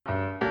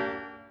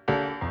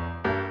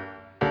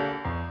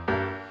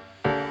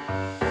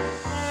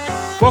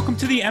Welcome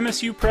to the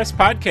MSU Press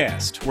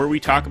Podcast, where we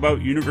talk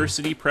about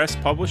university press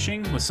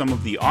publishing with some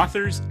of the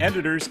authors,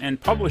 editors, and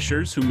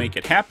publishers who make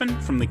it happen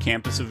from the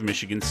campus of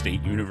Michigan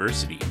State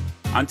University.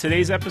 On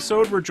today's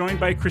episode, we're joined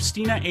by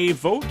Christina A.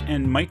 Vogt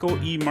and Michael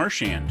E.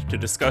 Marchand to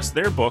discuss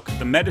their book,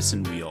 The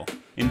Medicine Wheel: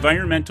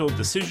 Environmental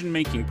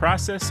Decision-Making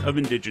Process of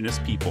Indigenous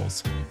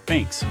Peoples.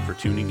 Thanks for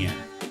tuning in.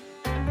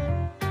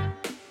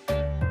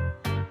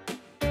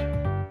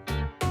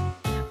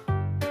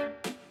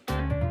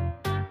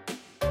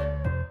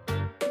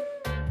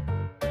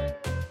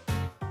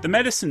 The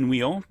Medicine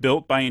Wheel,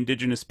 built by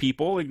Indigenous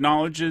people,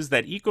 acknowledges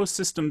that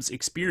ecosystems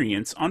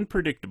experience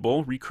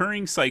unpredictable,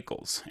 recurring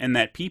cycles, and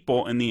that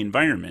people and the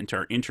environment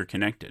are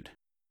interconnected.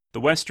 The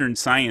Western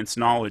science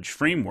knowledge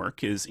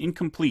framework is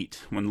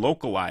incomplete when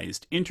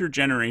localized,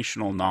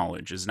 intergenerational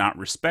knowledge is not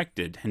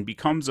respected and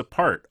becomes a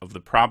part of the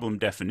problem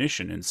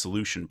definition and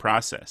solution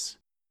process.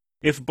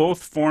 If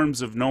both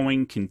forms of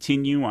knowing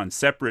continue on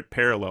separate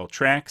parallel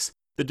tracks,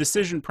 the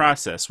decision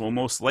process will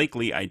most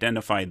likely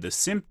identify the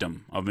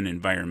symptom of an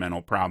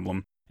environmental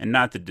problem and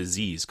not the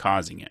disease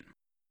causing it.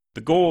 The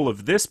goal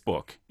of this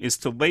book is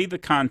to lay the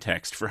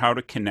context for how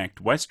to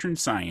connect Western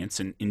science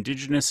and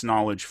indigenous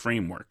knowledge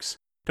frameworks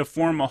to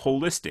form a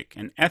holistic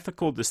and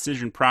ethical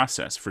decision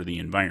process for the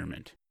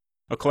environment.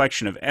 A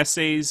collection of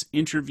essays,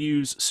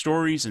 interviews,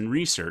 stories, and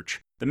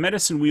research, the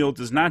Medicine Wheel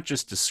does not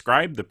just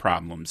describe the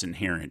problems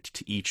inherent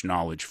to each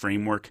knowledge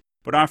framework,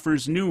 but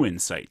offers new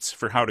insights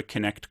for how to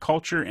connect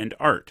culture and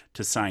art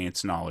to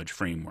science knowledge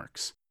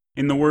frameworks.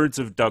 In the words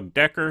of Doug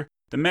Decker,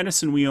 The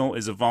Medicine Wheel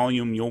is a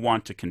volume you'll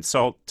want to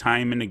consult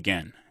time and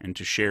again and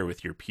to share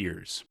with your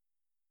peers.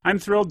 I'm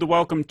thrilled to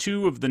welcome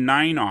two of the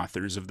 9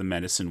 authors of The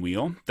Medicine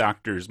Wheel,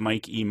 Drs.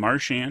 Mike E.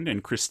 Marchand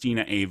and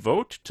Christina A.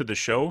 Vogt, to the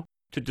show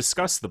to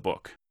discuss the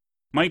book.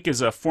 Mike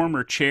is a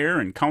former chair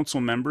and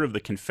council member of the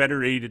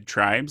Confederated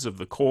Tribes of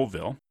the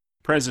Colville,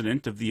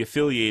 president of the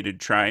Affiliated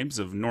Tribes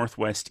of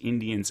Northwest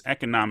Indians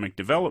Economic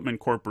Development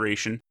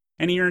Corporation,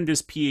 and he earned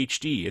his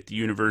Ph.D. at the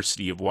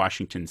University of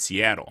Washington,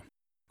 Seattle.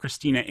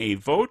 Christina A.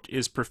 Vogt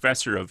is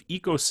professor of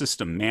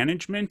ecosystem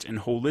management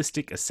and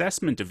holistic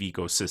assessment of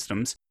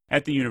ecosystems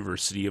at the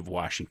University of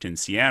Washington,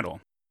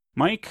 Seattle.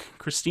 Mike,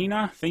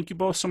 Christina, thank you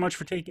both so much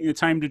for taking the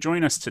time to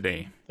join us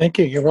today. Thank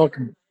you. You're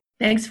welcome.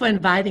 Thanks for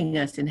inviting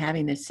us and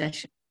having this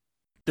session.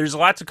 There's a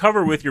lot to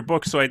cover with your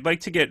book, so I'd like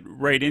to get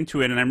right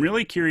into it, and I'm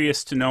really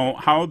curious to know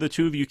how the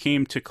two of you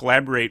came to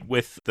collaborate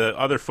with the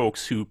other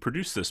folks who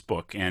produced this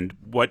book and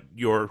what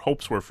your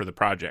hopes were for the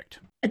project.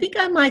 I think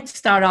I might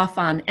start off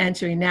on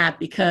answering that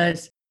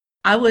because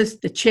I was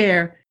the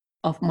chair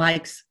of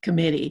Mike's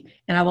committee,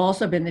 and I've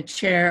also been the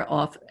chair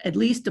of at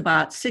least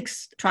about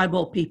 6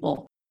 tribal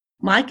people.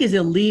 Mike is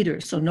a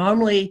leader, so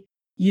normally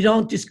you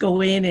don't just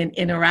go in and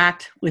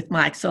interact with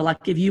Mike. So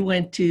like if you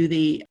went to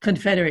the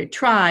Confederate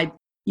tribe,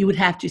 you would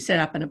have to set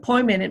up an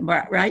appointment,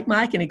 right,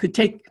 Mike? And it could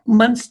take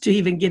months to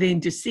even get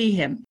in to see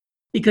him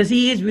because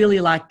he is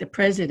really like the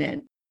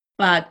president.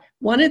 But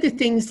one of the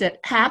things that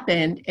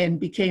happened and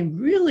became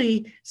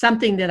really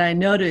something that I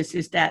noticed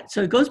is that,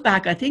 so it goes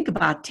back, I think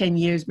about 10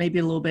 years, maybe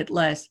a little bit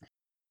less.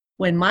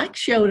 When Mike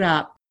showed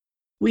up,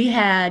 we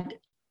had,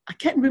 I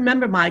can't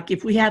remember, Mike,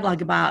 if we had like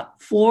about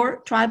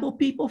 4 tribal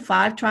people,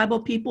 5 tribal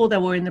people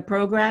that were in the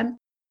program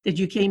that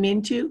you came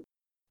into.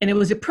 And it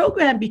was a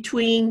program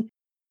between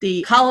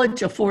the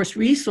College of Forest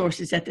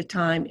Resources at the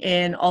time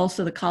and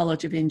also the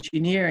College of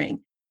Engineering.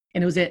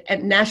 And it was a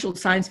National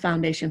Science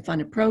Foundation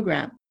funded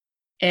program.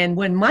 And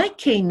when Mike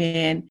came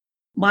in,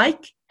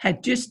 Mike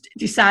had just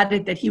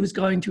decided that he was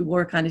going to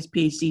work on his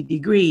PhD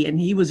degree. And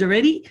he was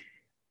already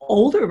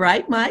older,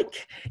 right,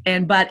 Mike?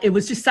 But it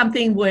was just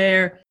something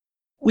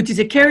which is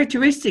a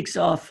characteristics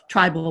of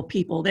tribal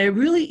people. They're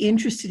really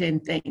interested in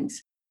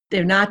things.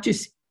 They're not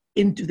just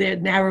into their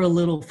narrow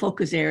little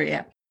focus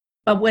area.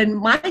 But when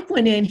Mike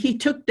went in, he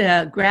took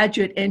the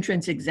graduate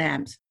entrance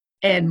exams,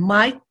 and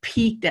Mike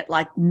peaked at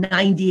like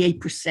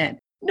 98%.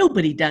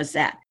 Nobody does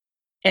that.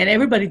 And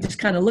everybody just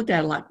kind of looked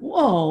at it like,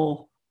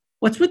 whoa,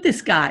 what's with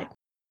this guy?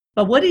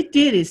 But what it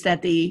did is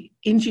that the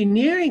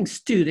engineering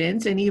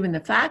students and even the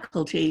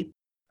faculty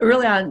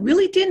early on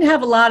really didn't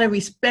have a lot of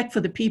respect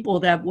for the people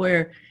that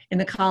were in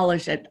the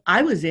college that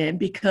I was in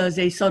because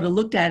they sort of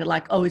looked at it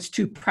like, oh, it's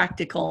too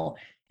practical.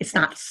 It's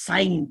not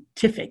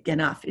scientific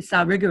enough. It's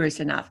not rigorous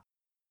enough.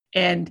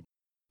 And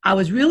I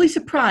was really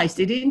surprised.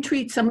 They didn't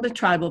treat some of the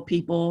tribal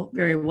people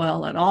very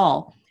well at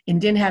all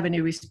and didn't have any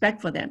respect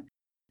for them.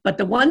 But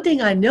the one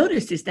thing I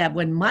noticed is that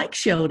when Mike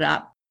showed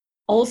up,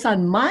 all of a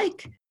sudden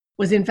Mike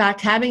was in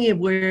fact having it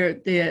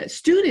where the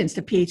students,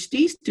 the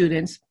PhD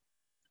students,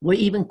 were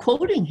even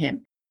quoting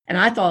him. And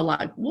I thought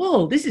like,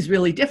 whoa, this is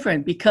really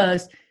different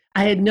because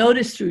I had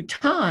noticed through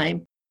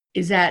time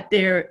is that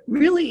there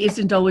really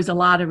isn't always a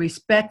lot of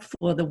respect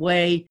for the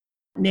way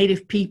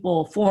Native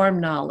people form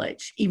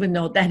knowledge, even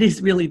though that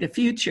is really the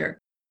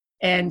future.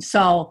 And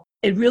so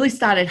it really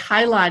started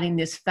highlighting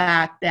this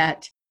fact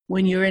that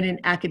when you're in an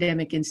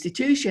academic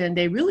institution,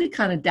 they really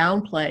kind of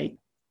downplay,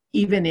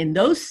 even in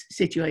those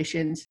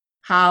situations,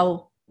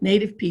 how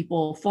Native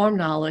people form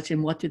knowledge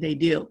and what do they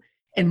do.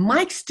 And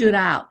Mike stood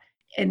out.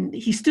 And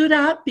he stood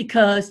out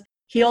because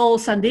he all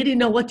of a sudden, they didn't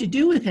know what to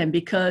do with him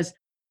because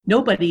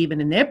nobody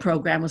even in their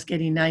program was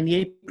getting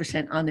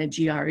 98% on their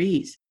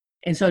GREs.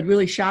 And so it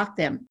really shocked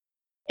them.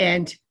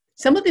 And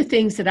some of the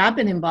things that I've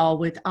been involved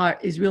with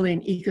is really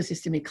in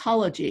ecosystem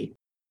ecology.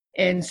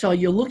 And so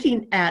you're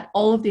looking at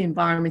all of the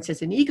environments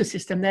as an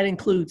ecosystem. That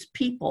includes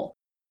people.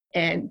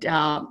 And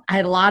I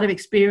had a lot of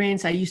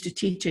experience. I used to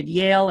teach at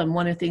Yale, and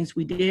one of the things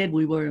we did,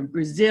 we were in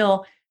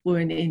Brazil, we were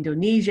in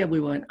Indonesia, we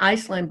were in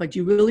Iceland, but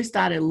you really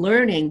started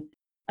learning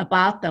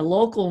about the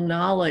local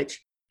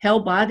knowledge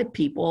held by the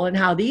people and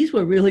how these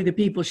were really the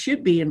people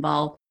should be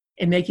involved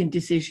in making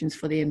decisions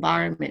for the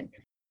environment.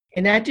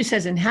 And that just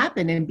hasn't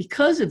happened. And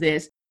because of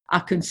this,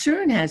 our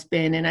concern has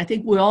been, and I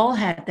think we all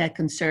had that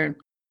concern,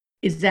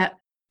 is that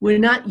we're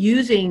not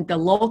using the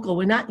local,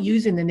 we're not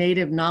using the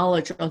native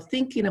knowledge or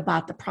thinking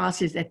about the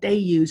process that they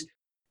use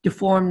to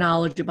form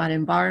knowledge about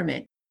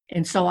environment.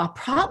 And so our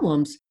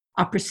problems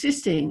are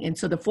persisting. And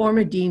so the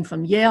former dean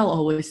from Yale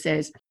always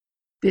says,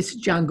 this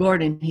John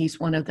Gordon, he's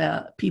one of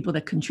the people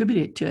that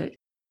contributed to it,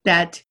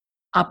 that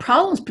our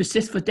problems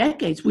persist for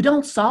decades. We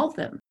don't solve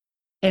them.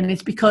 And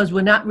it's because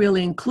we're not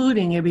really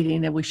including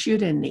everything that we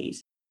should in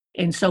these.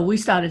 And so we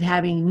started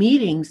having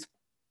meetings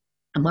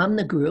among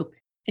the group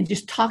and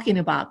just talking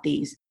about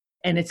these.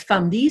 And it's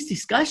from these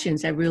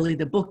discussions that really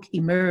the book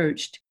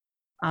emerged,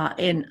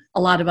 and a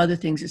lot of other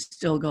things are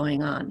still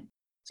going on.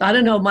 So I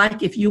don't know,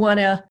 Mike, if you want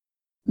to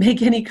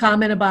make any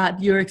comment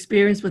about your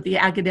experience with the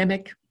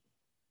academic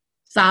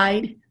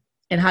side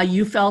and how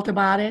you felt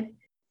about it.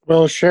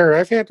 Well, sure.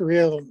 I've had a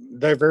real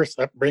diverse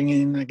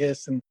upbringing, I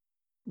guess. And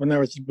when I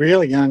was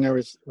really young, I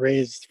was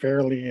raised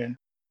fairly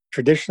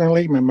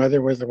traditionally. My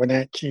mother was a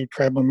Wenatchee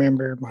tribal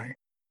member.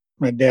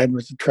 My dad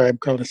was a tribe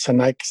called the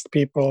Sinaiks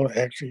people,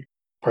 actually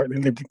partly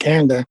lived in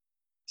Canada.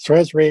 So I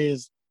was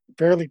raised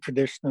fairly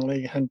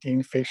traditionally,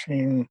 hunting,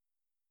 fishing,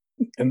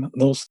 and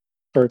those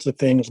sorts of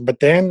things. But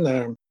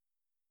then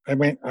I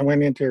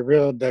went into a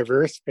real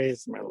diverse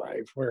phase of my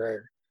life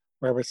where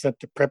I was sent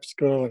to prep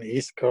school on the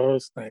East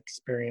Coast. I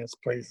experienced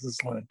places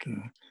like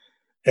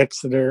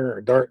Exeter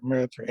or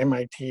Dartmouth or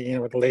MIT,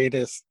 with the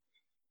latest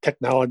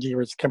technology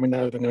was coming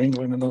out of New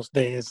England in those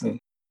days. And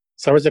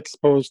so I was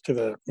exposed to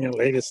the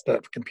latest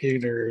stuff,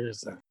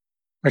 computers,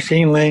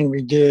 machine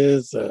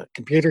languages,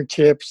 computer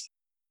chips,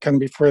 kind of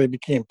before they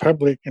became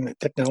public, and the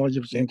technology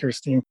was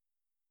interesting.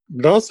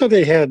 But also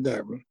they had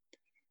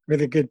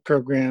really good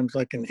programs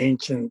like in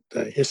ancient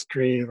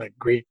history, like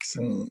Greeks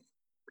and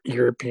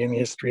European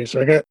history.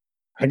 So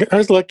I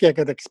was lucky I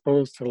got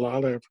exposed to a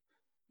lot of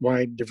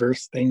wide,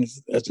 diverse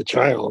things as a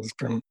child,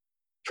 from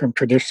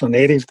traditional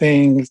native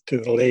things to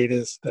the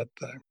latest that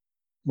the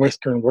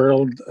Western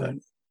world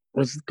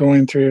was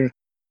going through.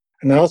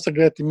 And I also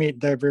got to meet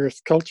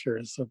diverse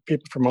cultures of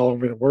people from all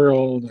over the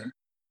world,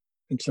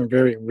 and some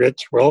very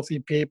rich, wealthy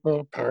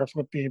people,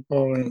 powerful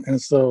people.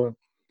 And so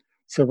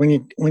when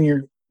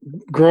you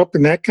grow up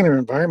in that kind of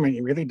environment,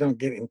 you really don't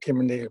get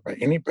intimidated by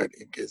anybody,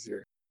 because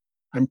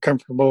I'm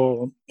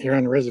comfortable here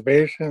on the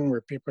reservation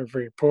where people are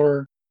very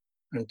poor.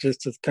 I'm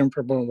just as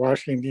comfortable in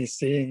Washington,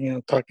 D.C.,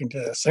 talking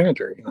to a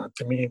senator.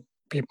 To me,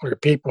 people are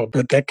people.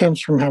 But that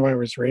comes from how I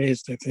was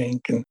raised, I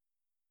think.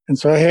 And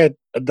so I had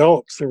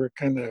adults who were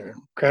kind of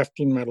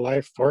crafting my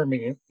life for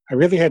me. I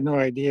really had no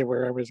idea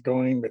where I was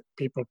going, but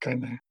people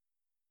kind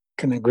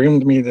of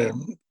groomed me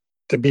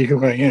to be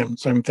who I am.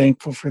 So I'm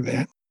thankful for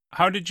that.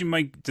 How did you,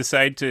 Mike,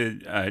 decide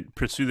to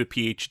pursue the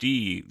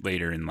PhD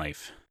later in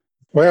life?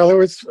 Well,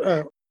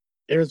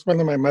 it was one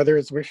of my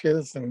mother's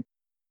wishes, and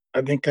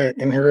I think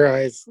in her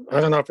eyes, I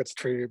don't know if it's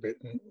true, but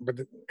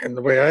and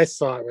the way I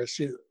saw it was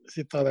she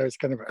thought I was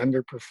kind of an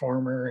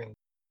underperformer, and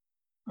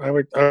I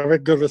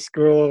would go to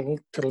school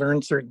to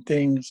learn certain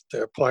things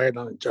to apply it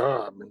on a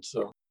job. And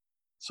so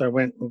I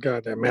went and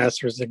got a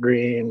master's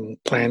degree in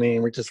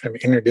planning, which is kind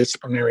of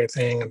interdisciplinary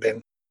thing. And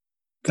then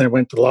I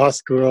went to law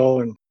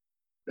school. And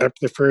after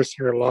the first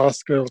year of law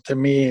school, to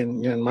me,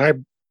 and in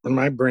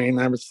my brain,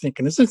 I was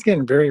thinking, this is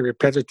getting very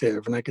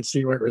repetitive, and I could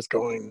see where it was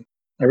going.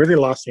 I really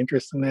lost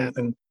interest in that.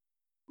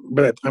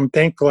 But I'm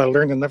thankful I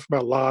learned enough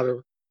about law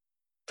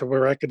to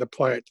where I could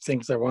apply it to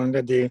things I wanted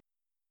to do.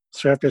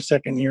 So after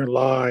second year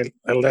law,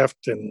 I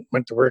left and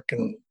went to work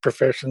in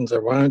professions I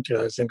wanted to.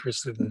 I was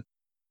interested in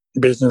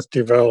business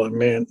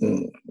development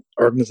and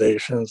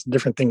organizations,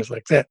 different things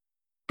like that.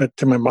 But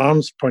to my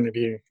mom's point of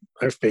view,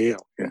 I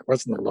failed. I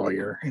wasn't a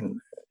lawyer. And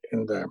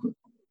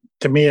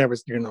to me, I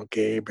was doing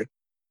okay, but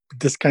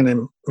this kind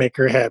of make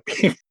her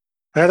happy.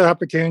 I had an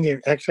opportunity.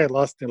 Actually, I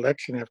lost the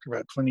election after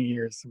about 20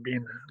 years of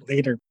being a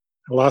leader.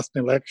 I lost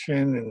an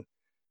election, and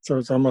so it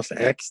was almost an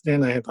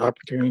accident. I had the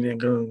opportunity to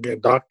go and get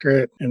a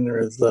doctorate, and there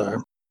was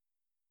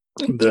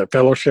the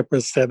fellowship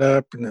was set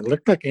up, and it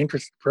looked like an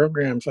interesting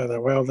program. So I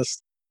thought, well,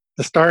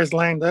 the stars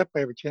lined up. I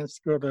have a chance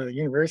to go to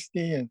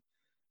university and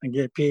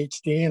get a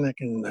PhD, and I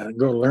can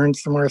go learn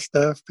some more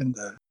stuff and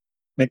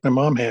make my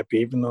mom happy.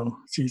 Even though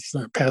she's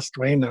passed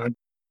away now,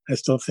 I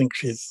still think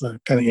she's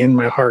kind of in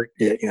my heart.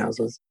 So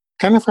it's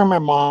kind of for my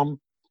mom,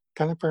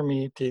 kind of for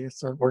me too.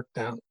 So it worked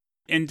out.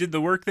 And did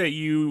the work that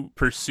you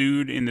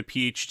pursued in the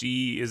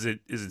PhD, is it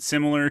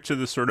similar to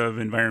the sort of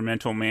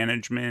environmental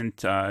management,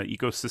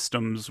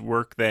 ecosystems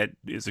work that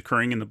is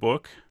occurring in the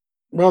book?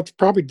 Well, it's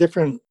probably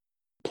different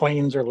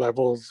planes or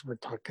levels we're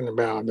talking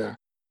about.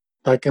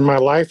 Like in my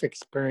life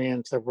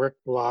experience, I've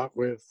worked a lot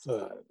with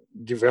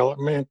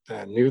development,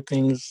 new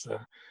things,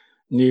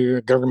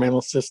 new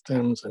governmental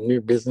systems, and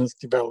new business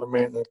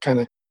development,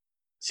 and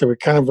so we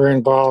kind of were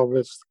involved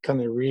with kind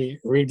of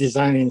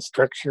redesigning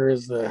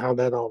structures, how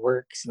that all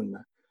works, and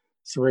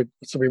so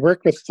we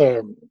work with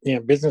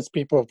business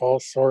people of all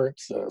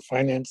sorts,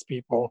 finance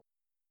people,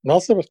 and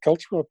also with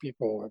cultural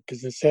people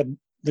because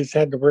this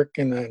had to work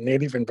in a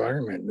native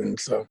environment, and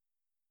so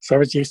I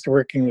was used to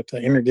working with the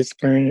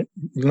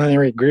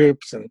interdisciplinary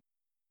groups, and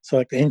so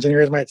like the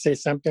engineers might say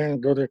something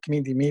and go to a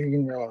community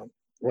meeting.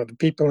 Well, the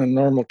people in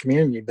normal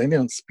community, they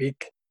don't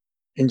speak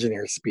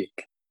engineers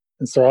speak.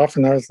 And so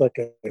often I was like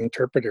an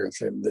interpreter.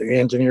 So the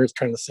engineers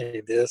trying to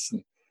say this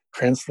and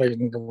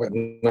translating to what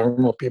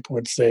normal people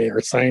would say, or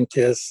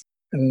scientists.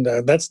 And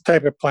that's the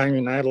type of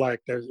planning I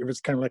liked. It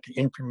was kind of like an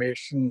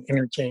information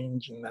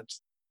interchange, and that's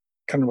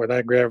kind of what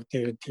I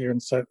gravitated to.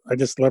 And so I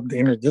just loved the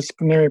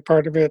interdisciplinary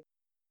part of it.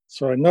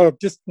 So I know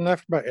just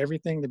enough about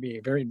everything to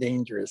be very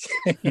dangerous.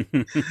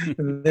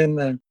 And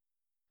then,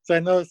 so I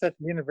noticed that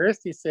the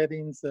university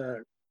settings,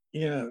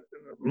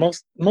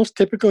 most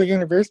typical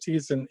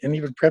universities and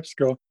even prep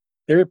school,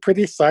 they were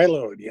pretty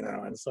siloed,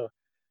 and so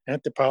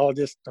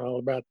anthropologists are all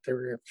about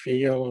their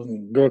field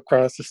and go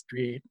across the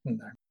street, and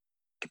the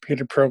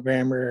computer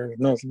programmer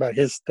knows about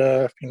his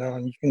stuff,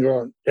 and you can go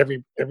on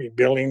every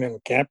building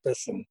and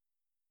campus,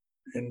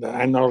 and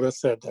I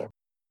noticed that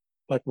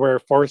like where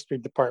forestry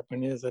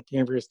department is at the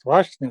University of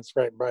Washington, it's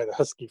right by the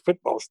Husky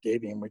football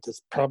stadium, which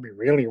is probably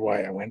really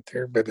why I went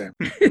there. But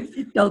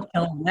don't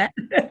tell them that.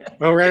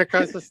 well, right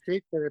across the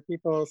street, there are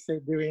people say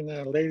doing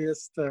the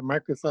latest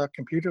Microsoft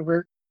computer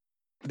work.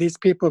 These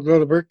people go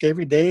to work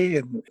every day,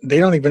 and they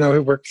don't even know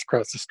who works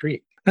across the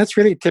street. That's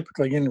really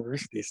typical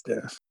university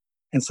stuff.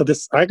 And so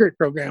this IGERT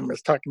program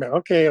was talking about,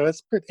 okay,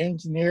 let's put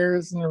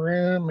engineers in the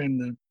room,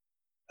 and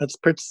let's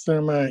put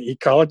some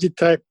ecology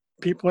type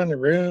people in the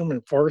room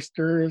and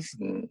foresters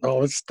and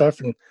all this stuff,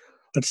 and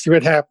let's see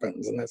what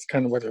happens. And that's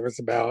kind of what it was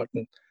about.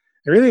 And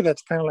really,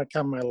 that's kind of like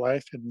how my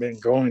life had been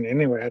going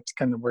anyway. That's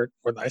kind of what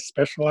I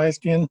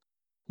specialized in,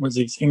 was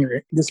these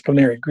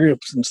interdisciplinary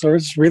groups. And so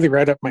it's really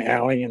right up my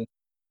alley. And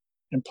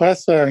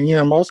plus,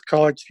 most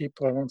college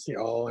people, I won't say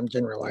all, I'm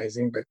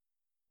generalizing, but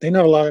they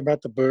know a lot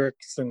about the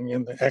books and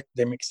the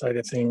academic side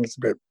of things,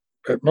 but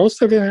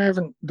most of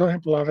them don't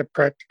have a lot of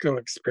practical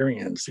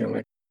experience.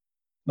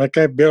 Like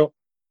I built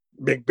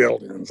big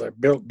buildings, I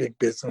built big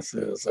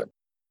businesses,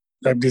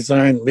 I've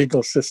designed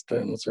legal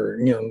systems, or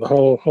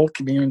the whole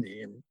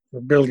community, and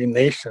we're building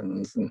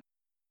nations. And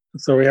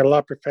so we had a lot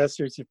of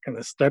professors who kind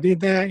of studied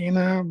that,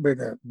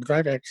 but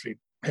I've actually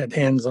had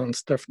hands-on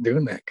stuff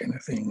doing that kind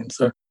of thing, and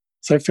so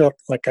I felt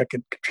like I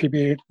could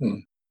contribute,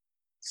 and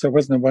so it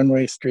wasn't a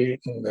one-way street,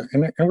 and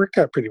it worked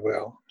out pretty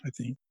well. I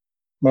think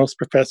most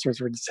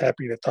professors were just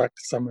happy to talk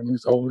to someone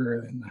who's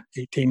older than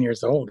 18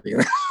 years old,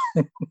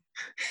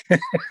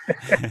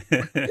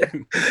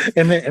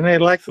 and they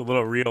like it's a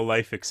little real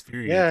life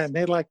experience. Yeah, and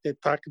they like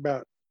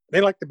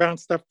to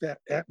bounce stuff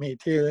at me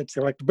too. They'd say,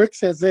 like, the book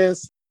says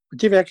this,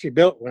 but you've actually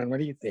built one. What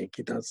do you think?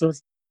 So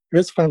it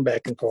was fun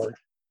back and forth.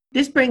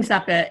 This brings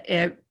up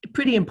a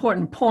pretty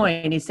important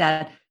point, is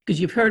that because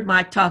you've heard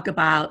Mike talk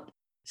about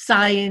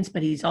science,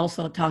 but he's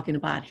also talking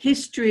about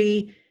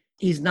history.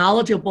 He's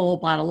knowledgeable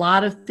about a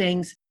lot of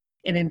things.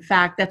 And in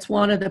fact, that's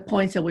one of the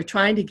points that we're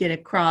trying to get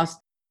across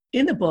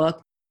in the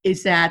book,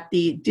 is that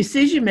the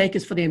decision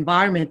makers for the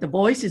environment, the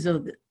voices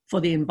for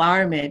the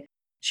environment,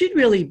 should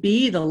really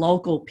be the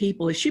local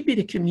people. It should be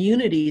the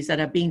communities that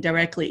are being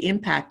directly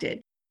impacted.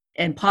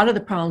 And part of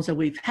the problems that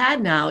we've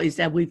had now is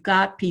that we've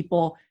got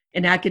people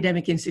in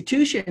academic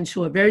institutions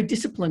who are very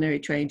disciplinary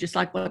trained, just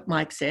like what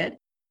Mike said,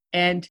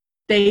 and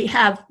they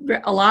have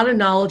a lot of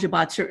knowledge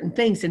about certain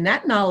things, and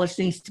that knowledge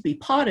needs to be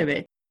part of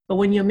it. But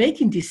when you're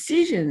making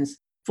decisions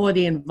for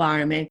the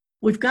environment,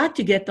 we've got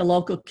to get the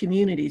local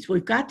communities.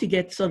 We've got to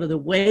get sort of the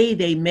way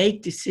they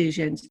make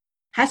decisions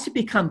has to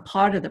become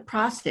part of the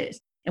process,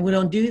 and we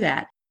don't do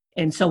that.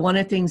 And so one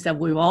of the things that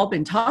we've all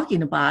been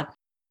talking about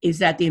is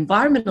that the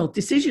environmental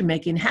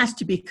decision-making has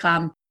to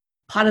become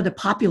part of the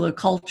popular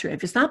culture.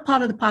 If it's not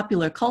part of the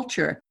popular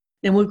culture,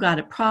 then we've got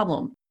a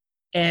problem.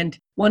 And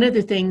one of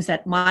the things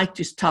that Mike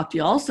just talked to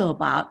you also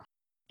about,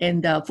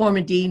 and the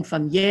former dean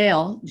from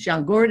Yale,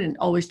 John Gordon,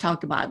 always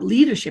talked about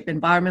leadership,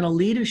 environmental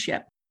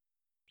leadership.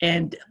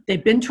 And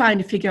they've been trying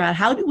to figure out,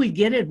 how do we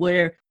get it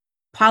where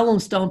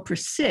problems don't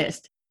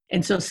persist?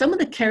 And so some of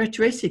the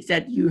characteristics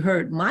that you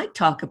heard Mike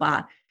talk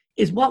about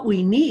is what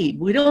we need.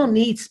 We don't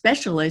need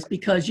specialists,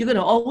 because you're going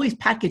to always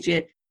package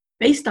it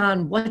based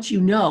on what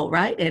you know,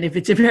 right? And if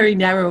it's a very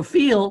narrow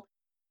field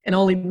and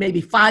only maybe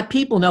 5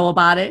 people know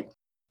about it,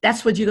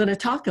 that's what you're going to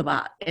talk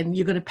about, and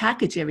you're going to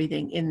package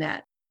everything in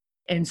that.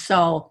 And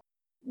so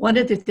one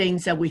of the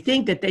things that we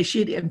think that they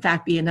should, in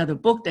fact, be another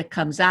book that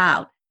comes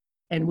out,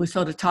 And we're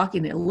sort of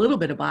talking a little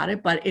bit about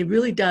it, but it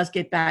really does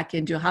get back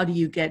into how do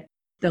you get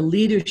the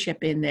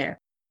leadership in there.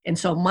 And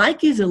so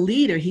Mike is a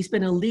leader. He's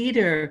been a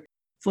leader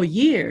for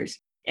years.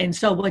 And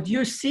so what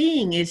you're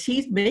seeing is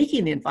he's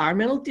making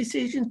environmental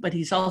decisions, but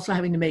he's also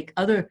having to make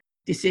other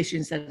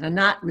decisions that are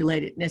not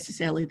related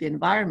necessarily to the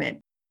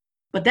environment.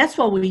 But that's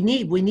what we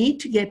need. We need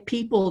to get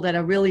people that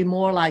are really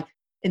more like,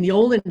 in the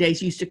olden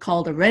days, used to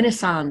call the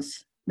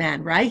Renaissance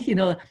man, right?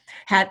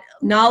 Had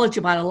knowledge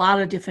about a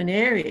lot of different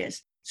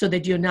areas so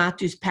that you're not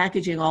just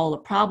packaging all the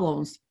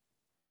problems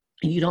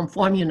and you don't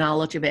form your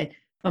knowledge of it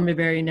from a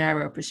very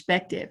narrow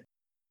perspective.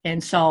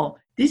 And so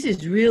this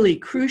is really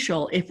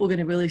crucial if we're going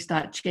to really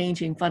start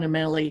changing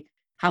fundamentally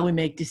how we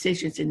make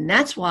decisions. And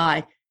that's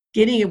why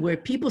getting it where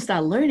people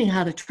start learning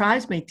how the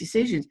tribes make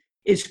decisions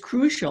is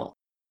crucial,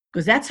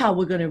 because that's how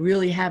we're going to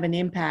really have an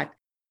impact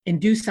and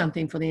do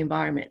something for the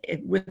environment.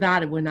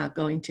 Without it, we're not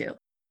going to.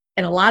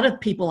 And a lot of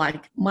people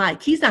like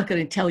Mike, he's not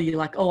going to tell you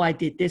like, oh, I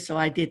did this or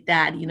I did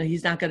that.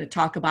 He's not going to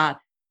talk about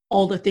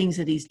all the things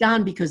that he's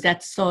done, because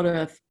that's sort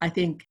of, I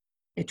think,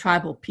 a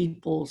tribal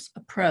people's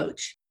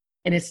approach.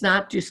 And it's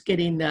not just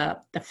getting the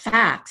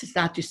facts. It's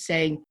not just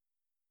saying,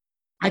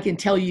 I can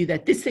tell you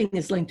that this thing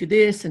is linked to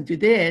this and to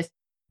this.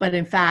 But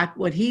in fact,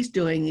 what he's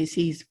doing is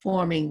he's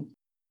forming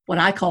what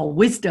I call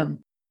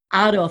wisdom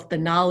out of the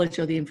knowledge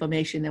or the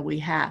information that we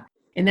have.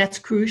 And that's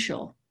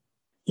crucial.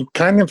 You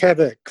kind of had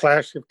a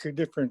clash of two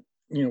different,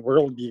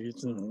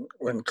 worldviews, and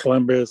when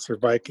Columbus or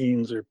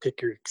Vikings or pick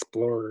your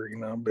explorer,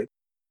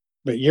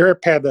 but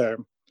Europe had a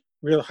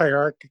real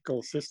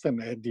hierarchical system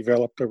that had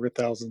developed over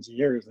thousands of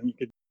years, and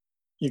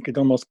you could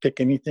almost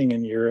pick anything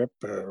in Europe.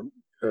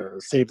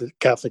 Say the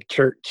Catholic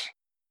Church,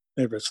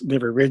 they have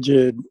a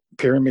rigid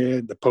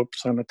pyramid, the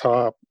popes on the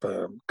top,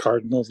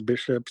 cardinals,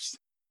 bishops,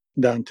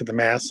 down to the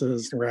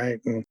masses, right?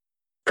 And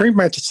pretty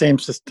much the same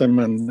system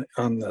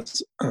on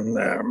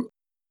the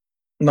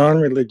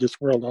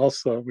non-religious world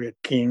also. We had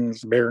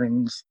kings,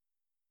 barons,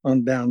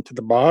 on down to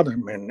the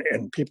bottom,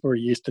 and people were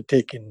used to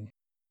taking,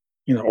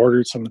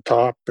 orders from the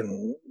top,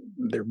 and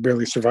they're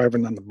barely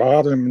surviving on the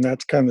bottom, and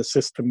that's kind of the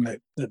system that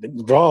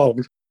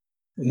evolved.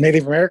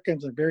 Native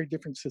Americans are a very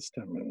different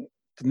system, and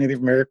the Native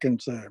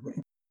Americans,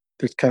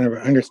 there's kind of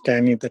an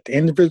understanding that the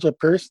individual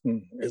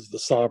person is the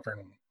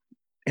sovereign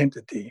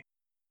entity,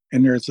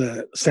 and there's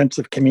a sense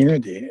of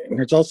community, and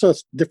there's also a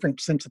different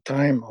sense of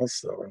time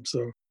also. And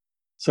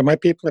so my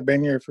people have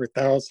been here for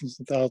thousands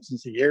and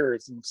thousands of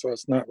years, and so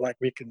it's not like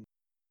we can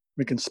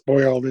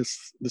spoil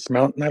this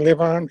mountain I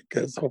live on,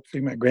 because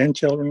hopefully my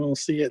grandchildren will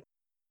see it,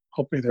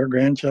 hopefully their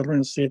grandchildren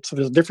will see it. So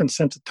there's a different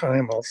sense of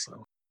time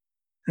also.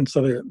 And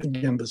so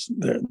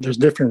there's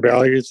different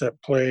values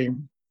at play.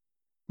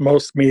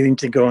 Most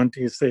meetings you go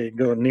into,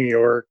 go to New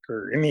York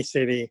or any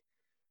city,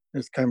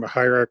 there's kind of a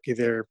hierarchy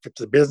there. If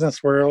it's a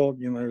business world,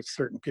 there's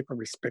certain people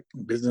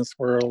respecting the business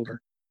world,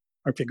 or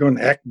if you go in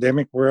the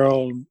academic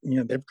world,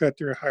 they've got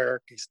their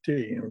hierarchies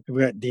too.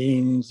 We've got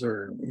deans,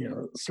 or,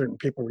 certain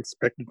people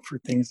respected for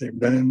things they've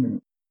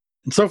done,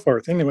 and so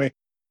forth. Anyway,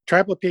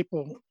 tribal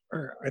people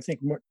I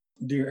think,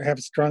 do have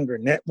a stronger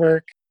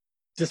network.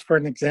 Just for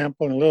an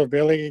example, in a little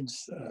village,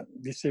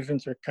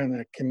 decisions are kind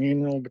of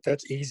communal, but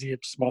that's easy,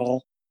 it's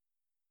small.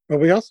 But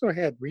we also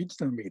had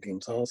regional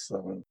meetings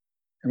also,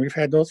 and we've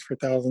had those for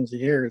thousands of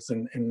years,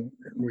 and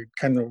we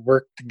kind of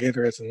worked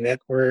together as a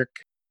network.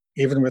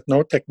 Even with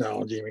no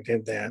technology, we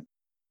did that.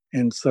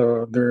 And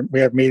so we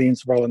have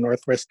meetings of all the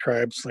Northwest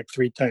tribes like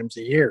 3 times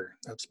a year.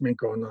 That's been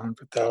going on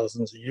for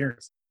thousands of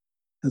years.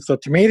 And so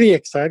to me, the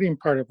exciting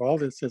part of all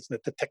this is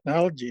that the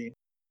technology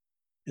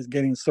is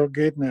getting so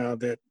good now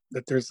that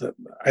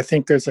I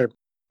think there's a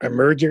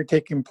merger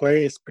taking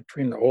place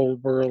between the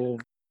old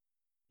world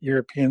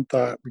European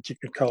thought, which you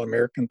could call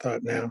American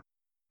thought now,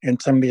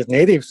 and some of these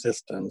native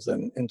systems.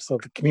 And so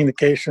the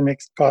communication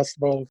makes it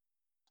possible.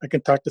 I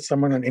can talk to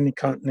someone on any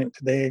continent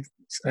today,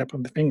 snap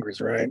of the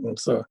fingers, right? And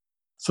so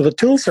the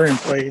tools are in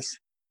place.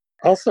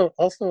 Also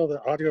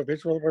the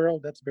audiovisual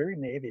world, that's very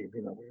native.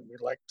 We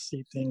like to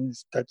see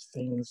things, touch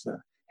things,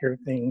 hear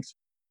things.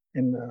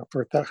 And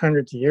for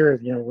hundreds of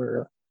years,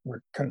 we're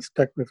kind of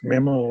stuck with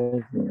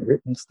memos and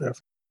written stuff.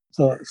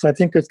 So I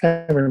think there's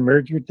kind of a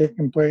merger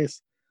taking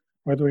place,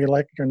 whether we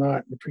like it or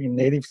not, between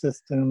native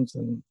systems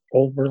and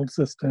old world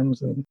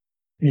systems. And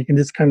you can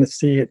just kind of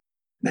see it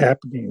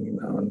happening,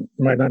 and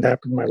it might not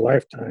happen in my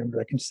lifetime, but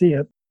I can see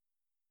it.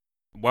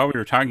 While we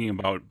were talking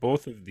about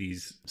both of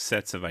these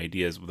sets of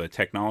ideas with the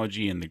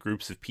technology and the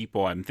groups of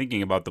people, I'm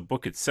thinking about the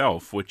book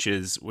itself, which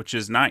is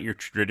not your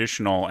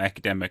traditional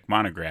academic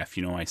monograph.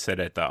 I said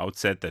at the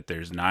outset that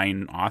there's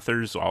 9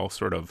 authors all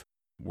sort of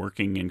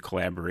working in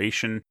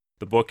collaboration.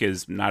 The book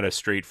is not a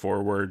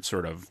straightforward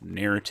sort of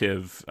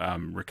narrative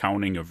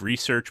recounting of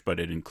research, but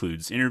it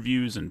includes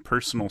interviews and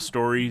personal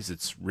stories.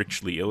 It's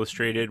richly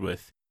illustrated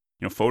with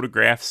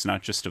photographs,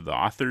 not just of the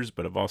authors,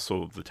 but of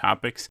also the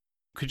topics.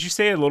 Could you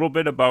say a little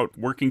bit about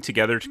working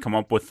together to come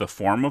up with the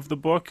form of the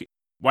book?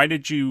 Why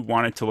did you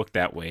want it to look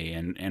that way,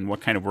 and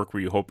what kind of work were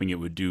you hoping it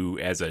would do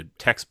as a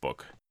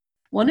textbook?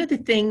 One of the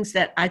things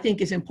that I think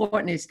is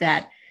important is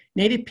that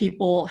Native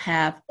people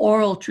have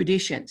oral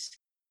traditions.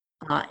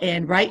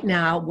 And right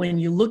now, when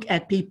you look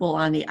at people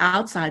on the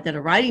outside that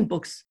are writing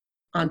books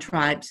on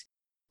tribes,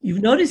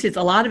 you've noticed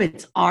a lot of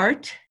it's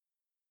art.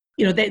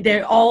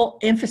 They're all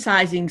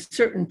emphasizing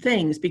certain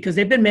things because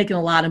they've been making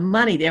a lot of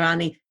money. They're on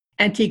the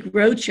antique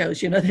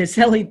roadshows, they're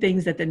selling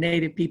things that the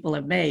native people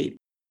have made.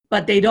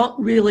 But they don't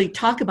really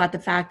talk about the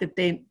fact that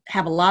they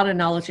have a lot of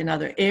knowledge in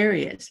other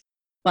areas.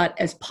 But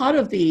as part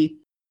of the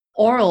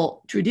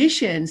oral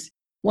traditions,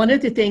 one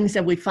of the things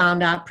that we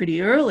found out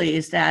pretty early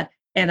is that,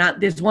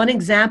 there's one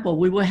example,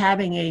 we were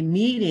having a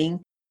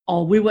meeting,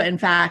 or we were in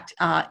fact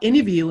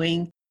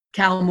interviewing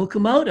Cal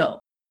Mukumoto.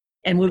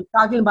 And we were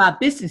talking about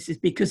businesses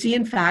because he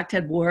in fact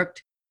had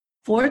worked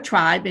for a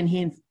tribe and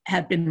he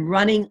had been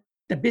running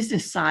the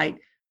business side,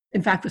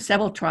 in fact, for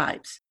several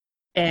tribes.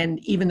 And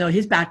even though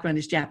his background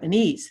is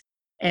Japanese.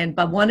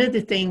 But one of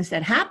the things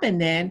that happened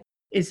then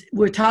is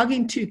we're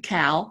talking to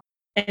Cal,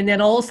 and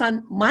then all of a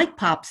sudden Mike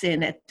pops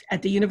in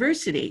at the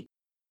university.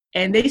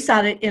 And they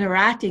started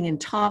interacting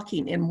and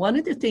talking. And one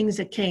of the things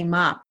that came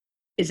up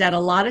is that a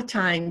lot of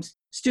times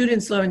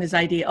students learn this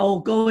idea,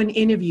 go and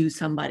interview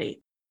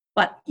somebody.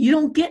 But you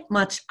don't get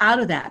much out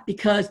of that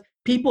because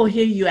people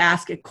hear you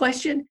ask a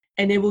question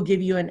and they will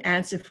give you an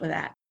answer for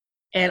that.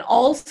 And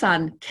all of a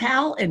sudden,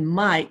 Cal and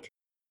Mike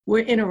were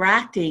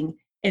interacting,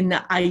 and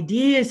the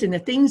ideas and the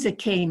things that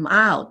came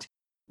out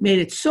made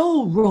it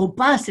so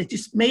robust. It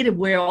just made it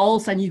where all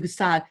of a sudden you could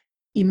start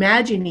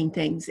imagining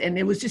things. And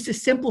it was just a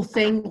simple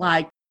thing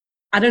like,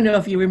 I don't know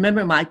if you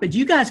remember, Mike, but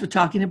you guys were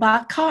talking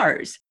about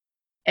cars.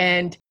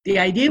 And the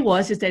idea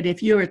is that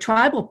if you're a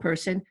tribal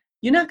person,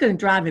 you're not going to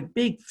drive a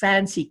big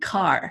fancy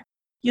car.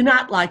 You're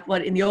not like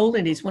what in the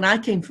olden days, when I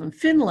came from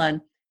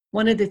Finland,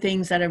 one of the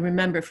things that I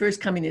remember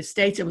first coming to the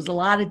States, there was a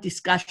lot of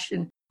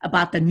discussion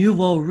about the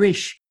nouveau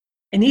riche.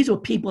 And these were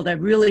people that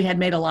really had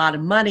made a lot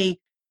of money,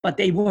 but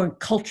they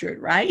weren't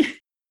cultured, right?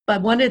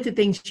 But one of the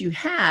things you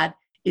had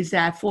is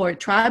that for a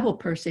tribal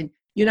person,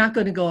 you're not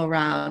going to go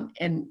around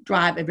and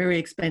drive a very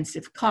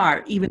expensive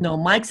car, even though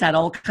Mike's had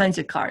all kinds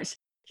of cars.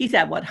 He's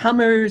had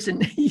Hummers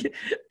and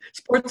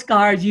sports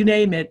cars, you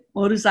name it,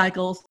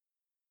 motorcycles.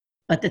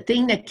 But the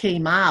thing that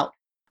came out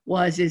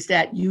is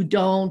that you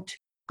don't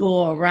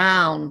go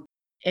around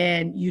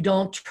and you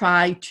don't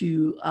try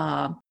to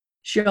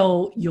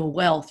show your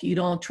wealth. You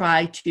don't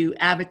try to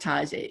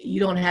advertise it. You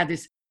don't have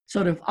this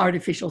sort of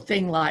artificial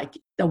thing like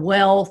the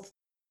wealth,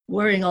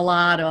 wearing a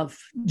lot of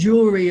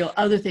jewelry or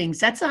other things.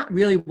 That's not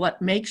really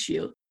what makes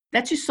you.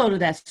 That's just sort of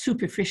that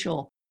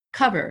superficial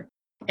cover.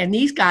 And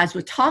these guys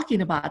were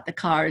talking about the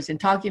cars and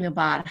talking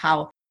about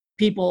how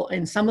people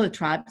in some of the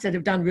tribes that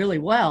have done really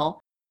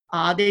well,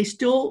 they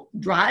still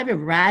drive a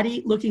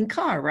ratty looking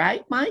car,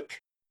 right,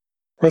 Mike?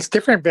 Well, it's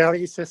different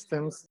value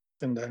systems.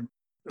 And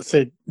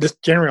say,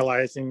 just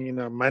generalizing,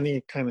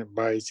 money kind of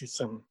buys you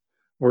some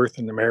worth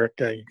in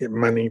America. You get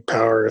money,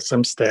 power,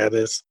 some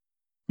status.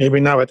 Maybe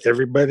not with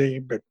everybody,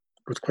 but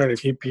with quite a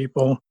few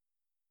people.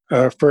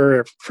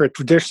 For a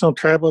traditional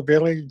tribal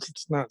village,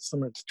 it's not so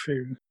much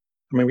true.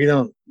 I mean, we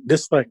don't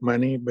dislike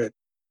money, but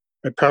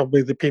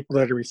probably the people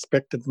that are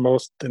respected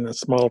most in a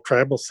small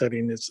tribal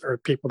setting are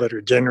people that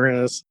are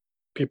generous,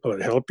 people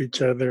that help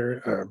each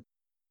other.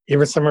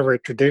 Even some of our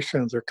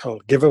traditions are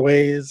called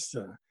giveaways.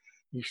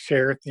 You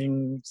share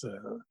things.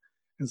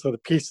 And so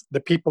the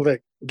people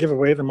that give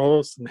away the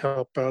most and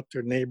help out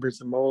their neighbors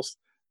the most,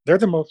 they're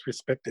the most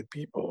respected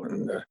people.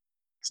 And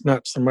it's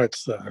not so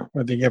much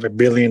whether you have $1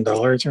 billion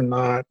or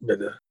not, but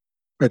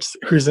it's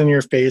who's in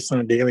your face on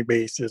a daily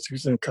basis,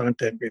 who's in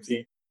contact with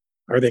you.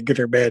 Are they good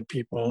or bad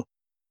people?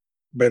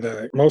 But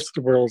most of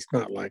the world's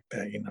not like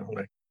that,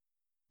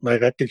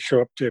 Like I could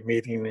show up to a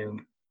meeting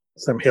in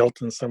some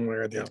Hilton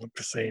somewhere, they all look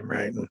the same,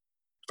 right? And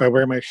if I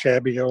wear my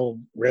shabby old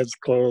Reds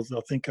clothes,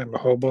 they'll think I'm a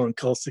hobo and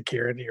call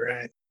security,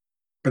 right?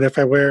 But if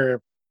I wear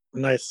a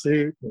nice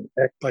suit and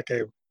act like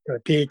I got a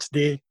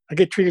PhD, I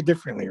get treated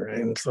differently, right?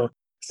 And so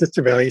it's just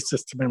a value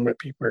system and what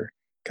people are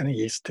kind of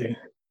used to.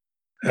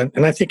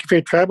 And I think if you're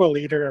a tribal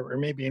leader or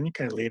maybe any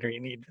kind of leader, you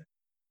need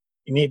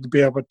to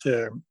be able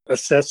to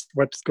assess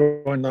what's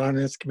going on in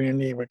this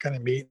community, what kind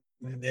of meeting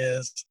it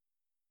is.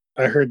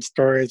 I heard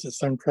stories that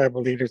some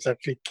tribal leaders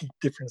actually keep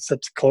different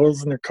sets of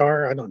clothes in their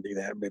car. I don't do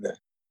that, but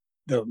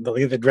they'll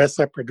either dress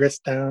up or dress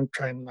down,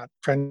 trying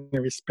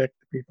to respect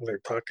the people they're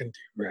talking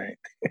to, right?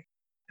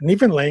 And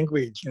even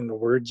language and the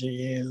words you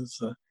use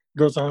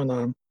goes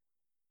on.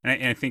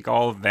 And I think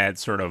all of that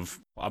sort of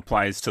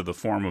applies to the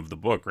form of the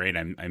book, right?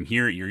 I'm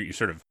here. You're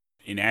sort of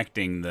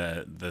enacting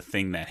the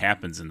thing that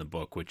happens in the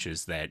book, which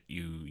is that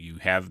you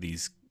have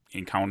these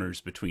encounters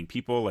between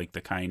people, like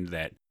the kind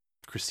that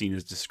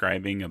Christina's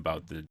describing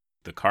about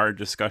the card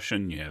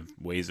discussion. You have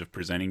ways of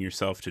presenting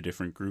yourself to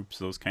different groups,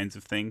 those kinds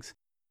of things.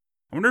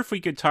 I wonder if we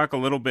could talk a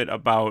little bit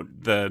about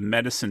the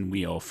medicine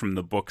wheel from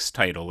the book's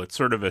title. It's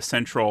sort of a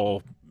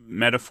central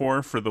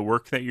metaphor for the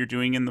work that you're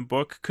doing in the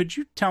book. Could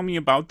you tell me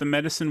about the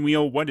medicine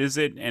wheel? What is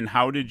it, and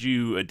how did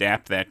you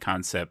adapt that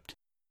concept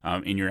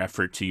in your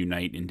effort to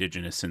unite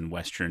Indigenous and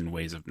Western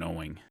ways of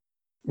knowing?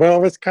 Well,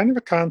 it was kind of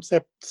a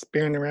concept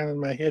spinning around in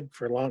my head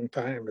for a long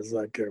time. It's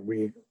like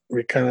we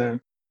kind of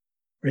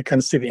we kind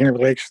of see the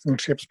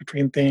interrelationships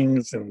between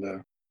things,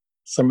 and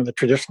some of the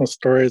traditional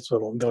stories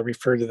they'll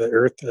refer to the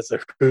earth as a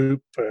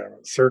hoop.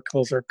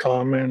 Circles are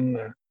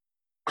common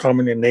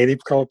in native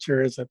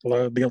cultures. That a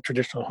lot of the old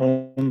traditional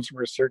homes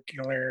were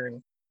circular,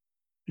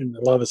 and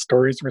a lot of the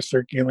stories were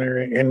circular.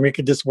 And we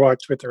could just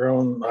watch with our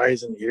own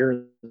eyes and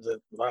ears that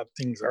a lot of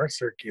things are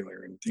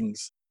circular and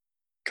things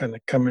kind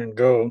of come and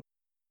go.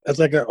 As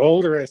I got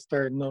older, I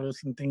started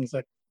noticing things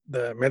like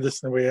the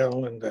medicine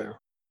wheel, and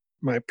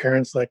my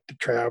parents like to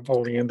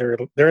travel.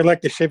 They're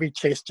like the Chevy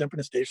Chase, jump in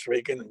a station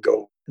wagon and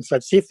go. And so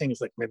I'd see things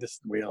like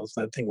medicine wheels,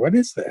 and I'd think, what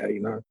is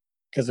that?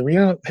 Because we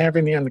don't have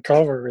any on the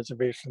Culver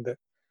Reservation.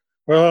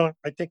 Well,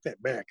 I take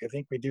that back. I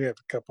think we do have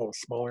a couple of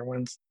smaller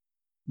ones,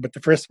 but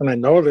the first one I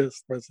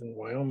noticed was in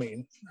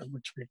Wyoming,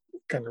 which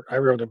I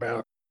wrote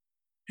about,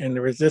 and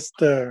there was just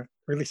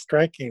really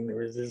striking. There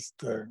was just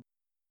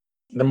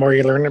the more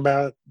you learn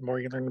about it, the more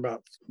you learn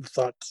about the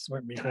thoughts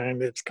went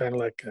behind it. It's kind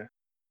of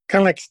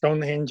like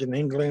Stonehenge in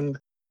England.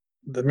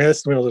 The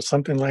medicine wheel is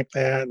something like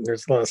that. And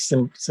there's a lot of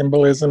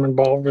symbolism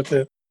involved with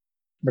it,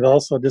 but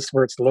also just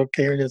where it's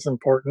located is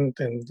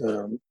important. And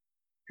you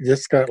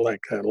just got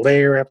like a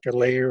layer after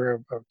layer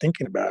of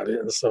thinking about it.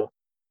 And so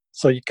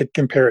you could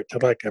compare it to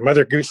like a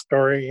Mother Goose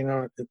story.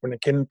 When a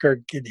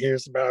kindergarten kid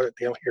hears about it,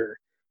 they'll hear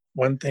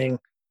one thing.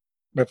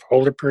 But if an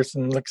older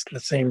person looks at the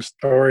same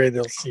story,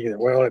 they'll see that,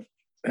 well, it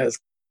has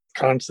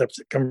concepts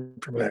that come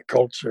from that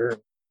culture,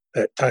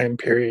 that time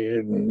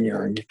period, and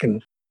you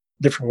can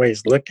different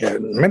ways to look at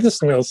it. And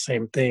medicine wheel is the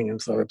same thing,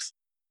 and so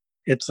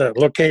it's a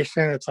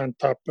location. It's on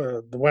top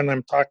of the one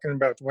I'm talking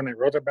about. The one I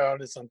wrote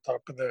about is on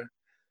top of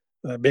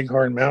the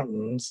Bighorn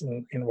Mountains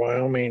in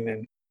Wyoming,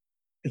 and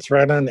it's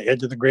right on the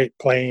edge of the Great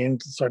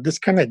Plains. So it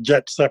just kind of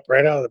jets up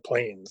right out of the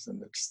plains,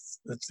 and it's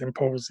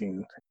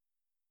imposing.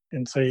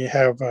 And so you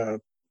have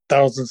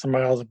thousands of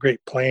miles of Great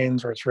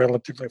Plains where it's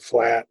relatively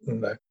flat,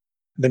 and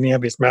then you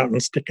have these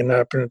mountains sticking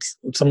up, and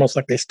it's almost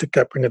like they stick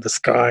up into the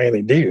sky.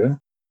 They do,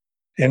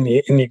 and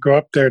you go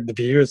up there. The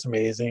view is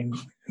amazing,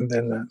 and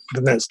then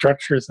that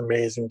structure is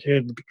amazing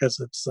too because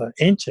it's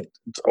ancient.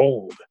 It's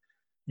old.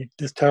 You can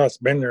just tell it's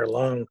been there a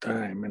long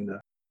time, and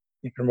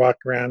you can walk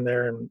around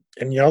there,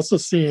 and you also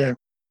see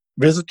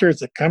visitors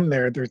that come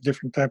there. There's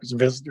different types of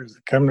visitors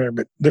that come there,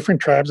 but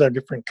different tribes have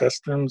different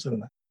customs,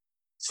 and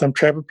some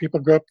tribal people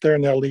go up there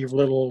and they'll leave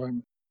little,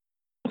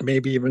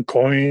 maybe even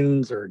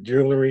coins or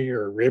jewelry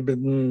or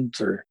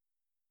ribbons, or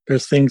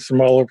there's things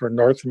from all over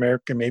North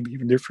America, maybe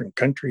even different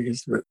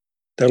countries, but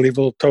they'll leave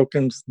little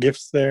tokens,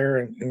 gifts there.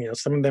 And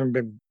some of them have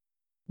been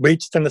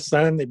bleached in the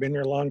sun. They've been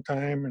there a long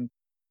time, and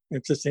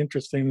it's just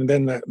interesting. And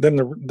then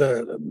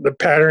the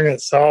pattern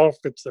itself,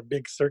 it's a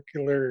big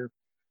circular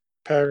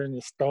pattern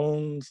of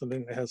stones, and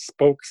then it has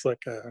spokes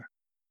like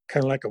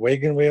kind of like a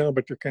wagon wheel,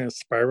 but they're kind of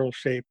spiral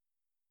shaped.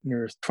 And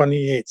there's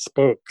 28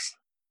 spokes.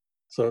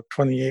 So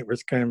 28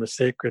 was kind of a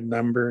sacred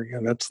number.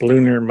 That's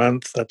lunar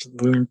month. That's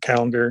lunar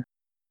calendar.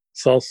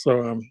 It's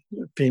also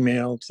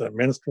female. It's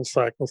menstrual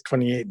cycles,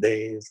 28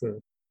 days.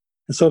 And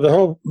so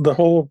the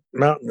whole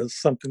mountain is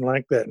something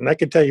like that. And I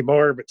could tell you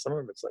more, but some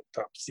of it's like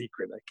top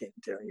secret. I can't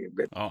tell you.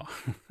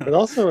 But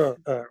also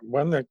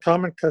one of the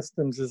common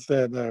customs is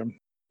that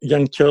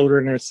young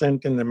children are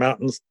sent in the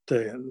mountains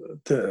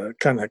to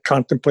kind of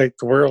contemplate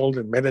the world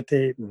and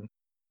meditate. And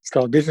it's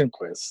called vision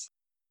quests.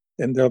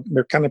 And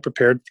they're kind of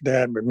prepared for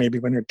that, but maybe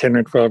when they're 10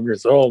 or 12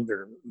 years old,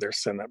 they're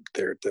sent up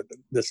there to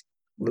this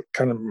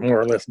kind of more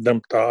or less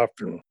dumped off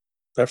and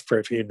left for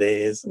a few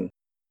days. And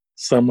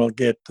some will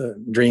get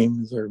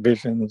dreams or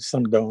visions,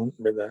 some don't.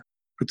 But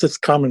it's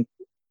just common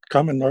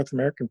North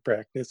American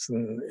practice,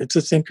 and it's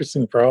just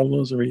interesting for all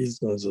those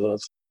reasons.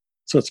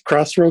 So it's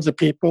crossroads of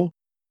people.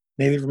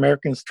 Native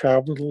Americans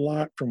traveled a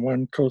lot from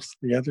one coast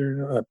to the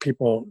other.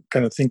 People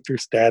kind of think they're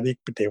static,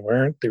 but they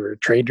weren't. They were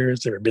traders.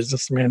 They were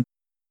businessmen.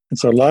 And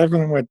so a lot of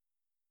them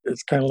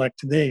it's kind of like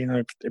today,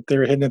 if they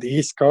were heading to the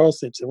East Coast,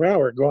 they'd say, well,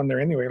 we're going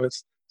there anyway.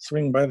 Let's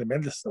swing by the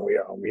medicine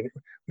wheel. We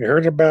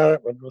heard about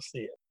it, we'll go see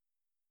it.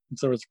 And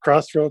so it's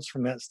crossroads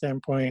from that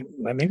standpoint.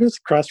 And I think it's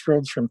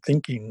crossroads from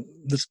thinking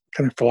this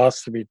kind of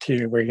philosophy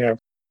too, where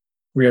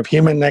we have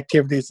human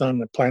activities on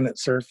the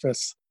planet's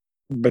surface,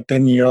 but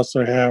then you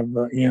also have,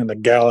 the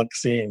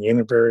galaxy and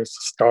universe,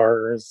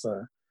 stars.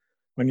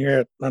 When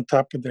you're on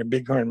top of the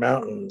Bighorn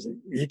Mountains,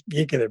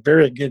 you get a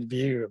very good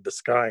view of the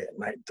sky at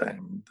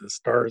nighttime. The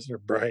stars are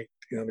bright.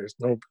 There's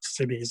no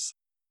cities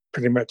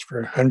pretty much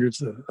for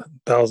hundreds of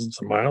thousands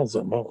of miles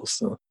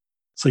almost.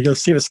 So you'll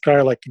see the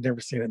sky like you've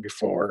never seen it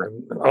before.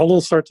 And all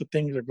those sorts of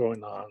things are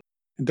going on.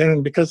 And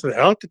then because of the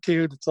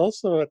altitude, it's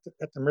also at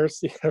the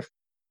mercy of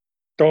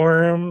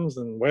storms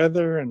and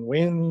weather and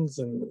winds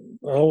and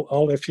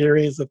all the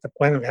furies that the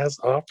planet has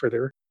to offer.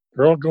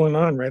 They're all going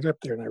on right up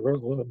there. And I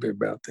wrote a little bit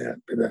about that.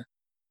 But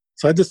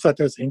so I just thought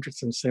that was an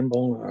interesting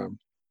symbol,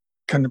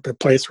 kind of a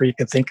place where you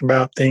can think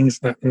about things.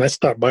 And I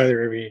stop by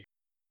there every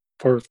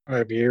 4 or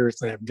 5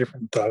 years and I have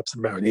different thoughts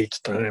about each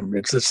time.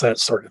 It's just that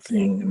sort of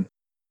thing.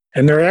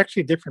 And there are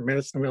actually different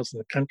medicine wheels in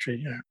the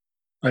country.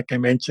 Like I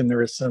mentioned,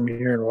 there are some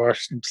here in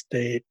Washington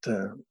State.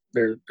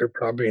 they're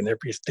probably in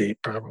every state,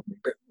 probably,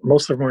 but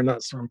most of them are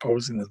not so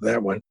imposing as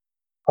that one.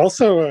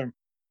 Also,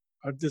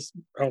 I'll just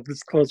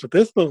close with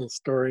this little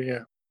story.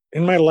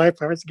 In my life,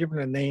 I was given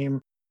a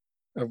name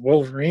of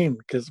Wolverine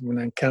because of an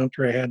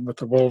encounter I had with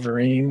the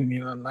Wolverine.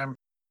 And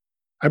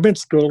I've been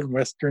schooled in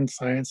Western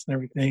science and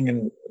everything,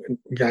 and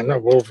yeah, I know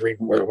Wolverine,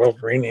 what a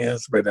Wolverine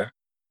is, but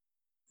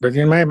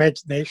in my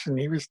imagination,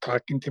 he was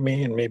talking to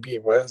me, and maybe he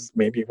was,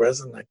 maybe he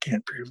wasn't. I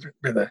can't prove it,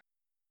 but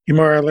he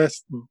more or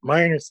less,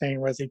 my understanding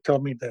was he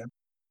told me to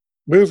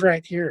move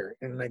right here,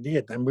 and I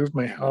did. I moved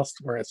my house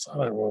to where I saw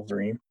that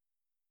Wolverine,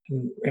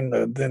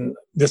 and then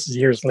this is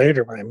years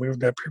later when I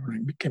moved up here when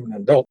I became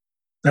an adult.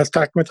 I was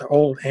talking with an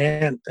old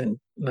aunt, and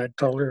I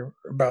told her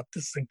about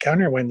this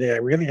encounter one day. I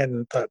really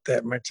hadn't thought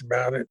that much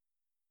about it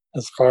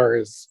as far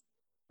as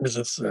was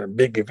this a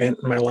big event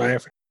in my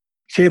life.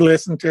 She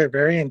listened to it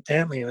very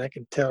intently, and I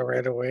could tell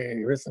right away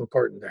it was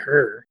important to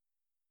her.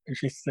 And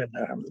she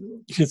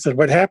said,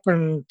 "What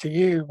happened to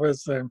you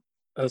was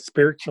a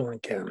spiritual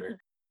encounter."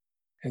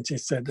 And she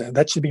said,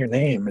 "That should be your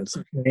name." And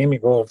so she named me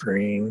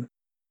Wolverine.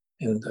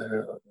 And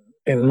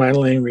in my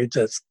language,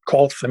 that's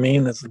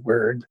Colthamine is the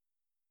word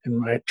in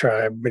my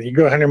tribe. But you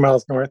go 100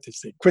 miles north,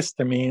 it's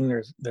Quistamine.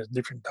 There's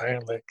different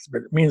dialects,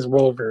 but it means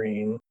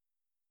Wolverine.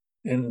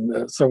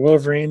 And so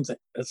Wolverine's a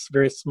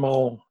very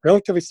small,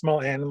 relatively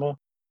small animal,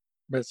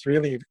 but it's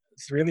really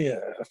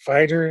a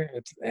fighter.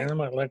 It's an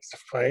animal that likes to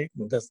fight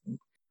and doesn't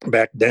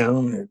back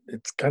down.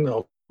 It's kind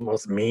of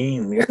almost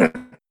mean.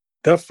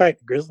 They'll fight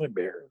grizzly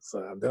bears.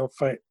 They'll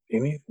fight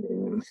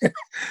anything.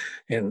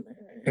 and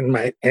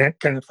my aunt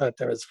kind of thought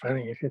that was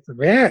funny. She said,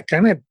 "Yeah,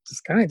 kind of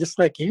just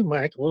like you,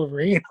 Mike,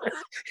 Wolverine.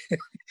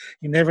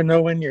 You never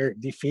know when you're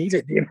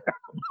defeated."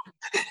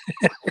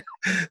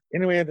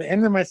 Anyway, at the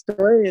end of my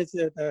story is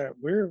that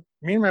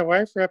me and my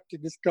wife were up to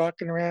just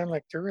walking around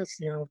like tourists,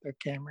 with our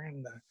camera,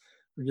 and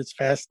we're just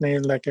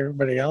fascinated like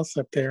everybody else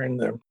up there.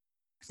 And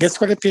guess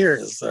what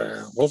appears?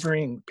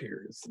 Wolverine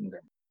appears,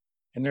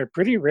 and they're a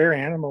pretty rare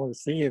animal to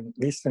see, at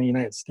least in the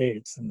United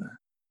States.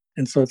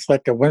 And so it's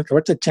like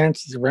what's the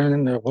chances of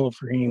running a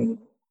Wolverine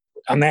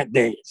on that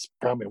day? It's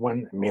probably 1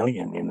 in a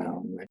million,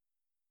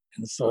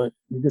 And so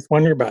you just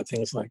wonder about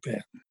things like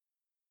that.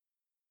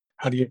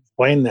 How do you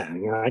explain that?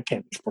 I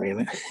can't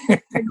explain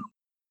it.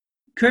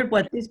 Kurt,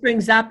 what this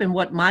brings up and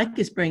what Mike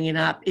is bringing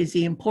up is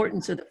the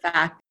importance of the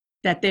fact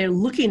that they're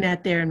looking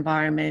at their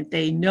environment.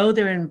 They know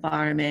their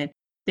environment.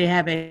 They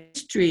have a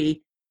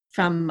history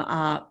from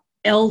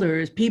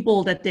elders,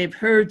 people that they've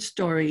heard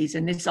stories,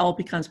 and this all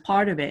becomes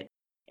part of it.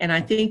 And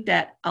I think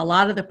that a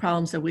lot of the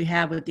problems that we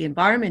have with the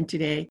environment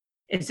today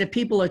is that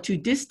people are too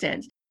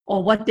distant,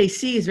 or what they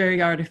see is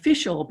very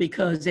artificial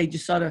because they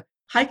just sort of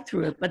hike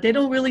through it, but they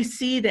don't really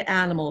see the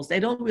animals. They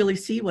don't really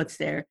see what's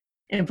there.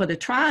 And for the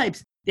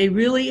tribes, they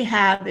really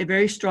have a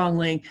very strong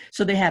link.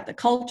 So they have the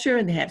culture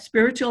and they have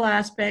spiritual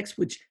aspects,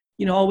 which,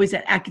 always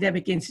at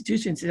academic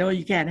institutions say, "Oh,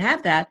 you can't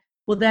have that."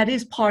 Well, that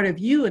is part of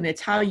you, and it's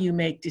how you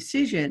make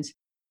decisions.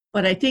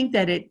 But I think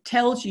that it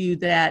tells you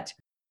that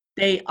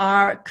they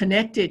are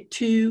connected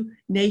to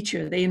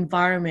nature, the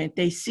environment.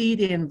 They see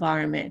the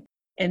environment.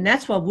 And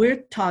that's what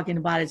we're talking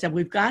about, is that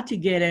we've got to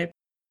get it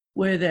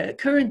where the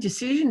current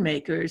decision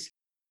makers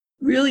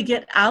really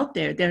get out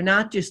there. They're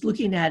not just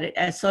looking at it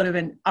as sort of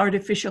an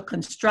artificial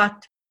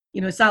construct.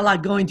 It's not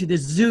like going to the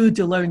zoo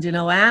to learn to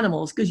know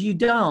animals, because you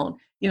don't.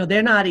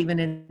 They're not even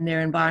in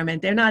their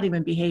environment. They're not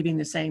even behaving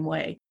the same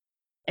way.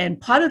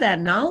 And part of that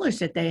knowledge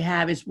that they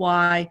have is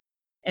why,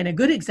 and a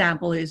good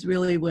example is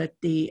really with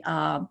the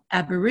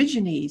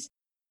Aborigines.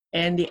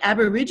 And the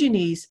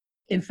Aborigines,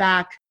 in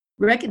fact,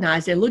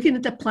 recognize they're looking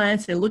at the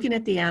plants, they're looking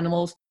at the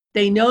animals.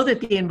 They know that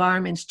the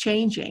environment's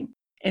changing.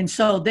 And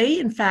so they,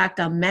 in fact,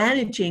 are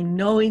managing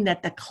knowing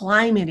that the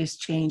climate is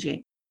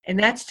changing. And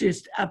that's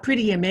just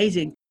pretty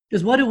amazing,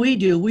 because what do?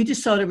 We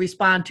just sort of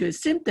respond to a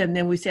symptom.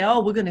 Then we say,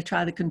 "Oh, we're going to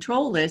try to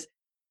control this."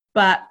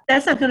 But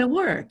that's not going to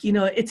work.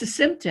 It's a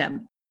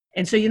symptom.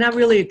 And so you're not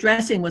really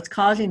addressing what's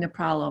causing the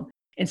problem.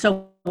 And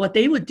so what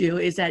they would do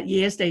is that,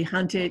 yes, they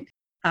hunted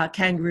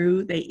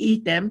kangaroo, they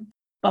eat them.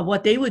 But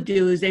what they would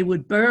do is they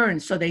would burn.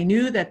 So they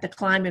knew that the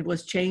climate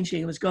was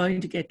changing, it was going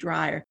to get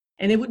drier.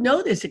 And they would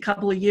know this a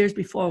couple of years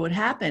before it would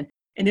happen.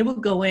 And they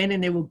would go in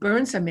and they would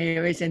burn some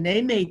areas, and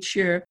they made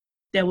sure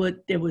there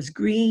was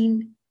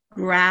green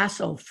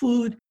grass or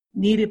food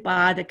needed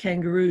by the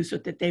kangaroos so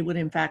that they would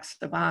in fact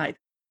survive.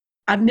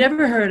 I've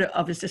never heard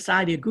of a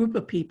society, a group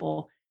of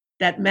people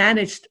that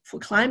managed for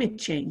climate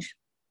change,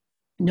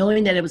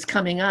 knowing that it was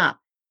coming up,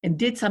 and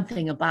did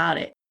something about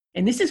it.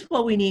 And this is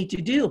what we need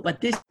to do.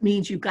 But this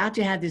means you've got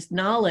to have this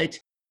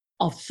knowledge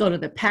of sort of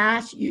the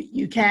past.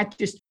 You can't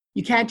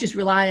just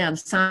rely on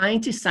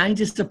scientists.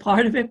 Scientists are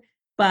part of it,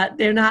 but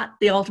they're not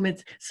the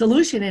ultimate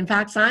solution. In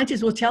fact,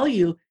 scientists will tell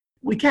you,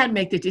 we can't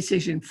make the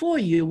decision for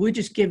you. We're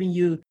just giving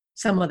you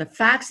some of the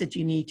facts that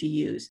you need to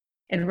use.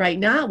 And right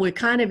now, we're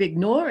kind of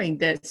ignoring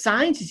that.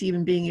 Science is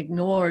even being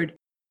ignored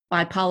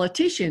by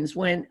politicians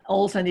when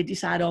all of a sudden they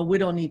decide, "Oh, we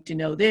don't need to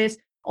know this,"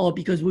 or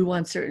because we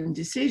want certain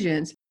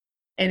decisions.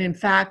 And in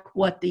fact,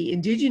 what the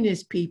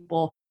indigenous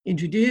people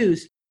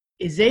introduced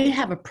is they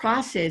have a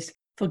process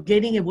for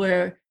getting it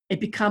where it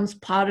becomes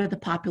part of the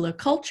popular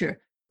culture.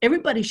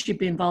 Everybody should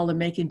be involved in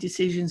making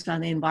decisions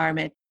on the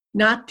environment,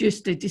 not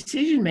just the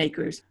decision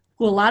makers,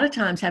 who a lot of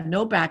times have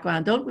no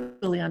background, don't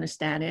really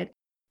understand it,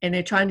 and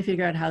they're trying to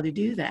figure out how to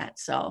do that.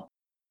 So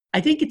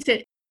I think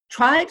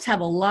tribes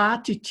have a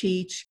lot to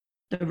teach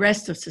the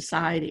rest of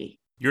society.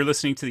 You're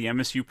listening to the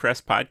MSU Press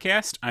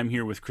Podcast. I'm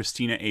here with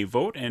Christina A.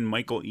 Vogt and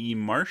Michael E.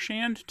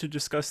 Marchand to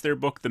discuss their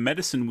book, The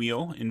Medicine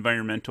Wheel,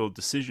 Environmental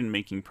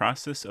Decision-Making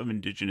Process of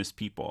Indigenous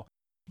People.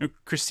 Now,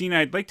 Christina,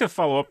 I'd like to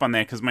follow up on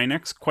that because my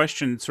next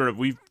question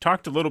we've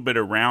talked a little bit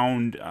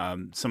around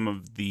some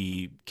of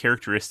the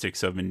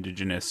characteristics of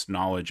Indigenous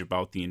knowledge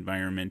about the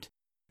environment.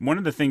 One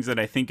of the things that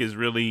I think is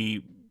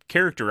really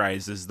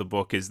characterizes the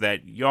book is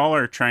that y'all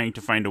are trying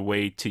to find a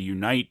way to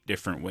unite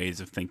different ways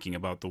of thinking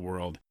about the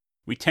world.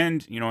 We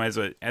tend,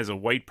 as a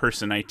white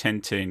person, I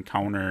tend to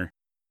encounter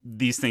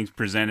these things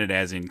presented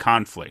as in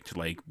conflict,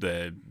 like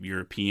the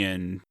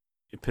European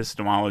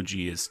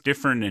epistemology is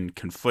different and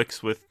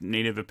conflicts with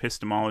native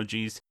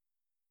epistemologies.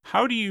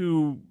 How do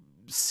you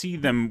see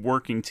them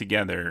working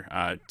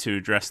together to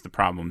address the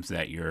problems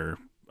that you're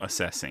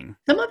assessing?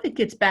 Some of it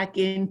gets back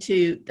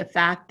into the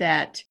fact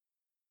that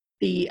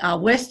the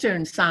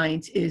Western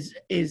science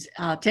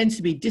tends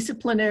to be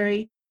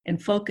disciplinary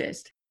and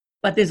focused.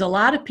 But there's a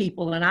lot of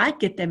people, and I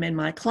get them in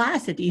my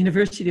class at the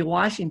University of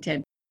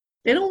Washington,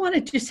 they don't want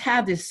to just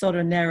have this sort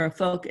of narrow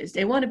focus.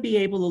 They want to be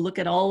able to look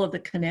at all of the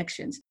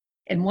connections.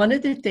 And one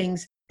of the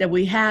things that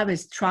we have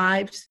is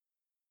tribes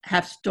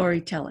have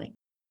storytelling.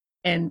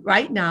 And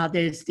right now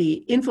there's the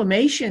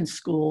information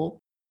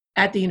school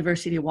at the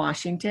University of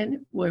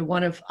Washington, where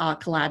one of our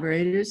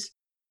collaborators,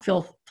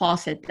 Phil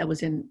Fawcett, that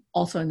was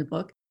also in the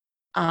book,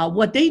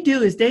 what they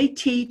do is they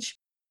teach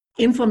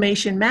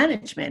information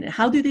management. And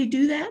how do they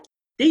do that?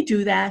 They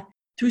do that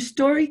through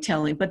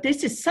storytelling, but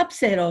this is a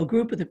subset or a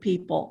group of the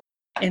people.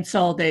 And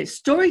so the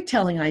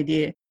storytelling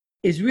idea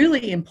is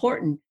really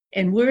important.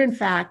 And we're in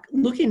fact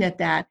looking at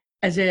that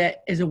as a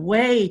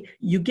way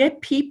you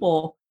get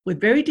people with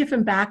very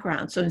different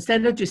backgrounds. So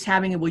instead of just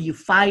having it where you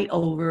fight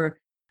over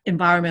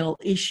environmental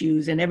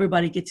issues and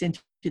everybody gets into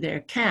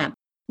their camp,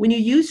 when you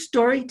use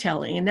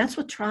storytelling, and that's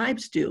what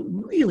tribes do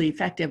really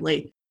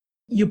effectively,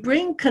 you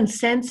bring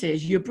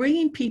consensus, you're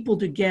bringing people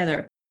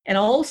together. And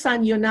all of a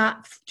sudden, you're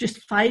not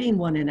just fighting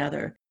one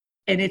another.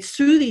 And it's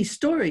through these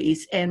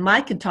stories, and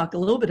Mike can talk a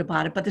little bit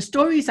about it, but the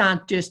stories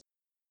aren't just,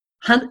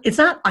 it's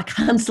not like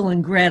Hansel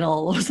and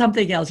Gretel or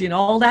something else.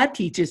 All that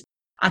teaches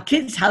our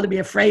kids how to be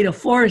afraid of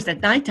forest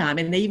at nighttime.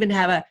 And they even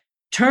have a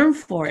term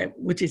for it,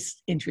 which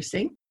is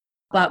interesting.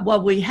 But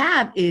what we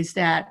have is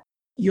that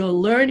you're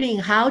learning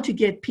how to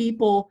get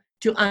people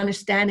to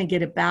understand and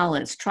get a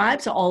balance.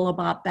 Tribes are all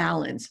about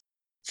balance.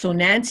 So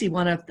Nancy,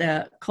 one of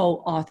the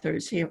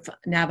co-authors here from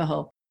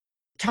Navajo,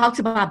 talks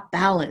about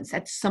balance.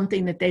 That's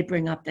something that they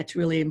bring up that's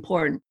really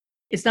important.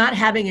 It's not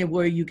having it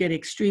where you get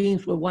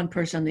extremes with one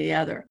person or the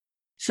other.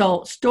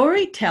 So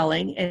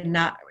storytelling, and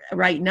not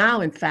right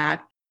now, in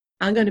fact,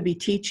 I'm going to be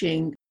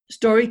teaching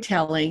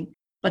storytelling,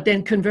 but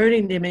then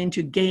converting them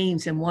into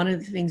games. And one of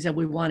the things that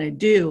we want to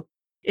do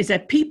is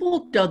that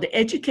the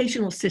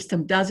educational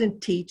system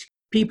doesn't teach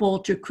people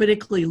to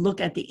critically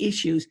look at the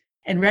issues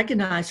and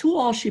recognize who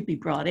all should be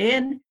brought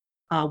in,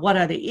 what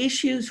are the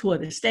issues, who are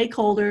the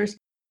stakeholders.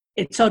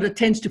 It sort of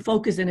tends to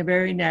focus in a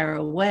very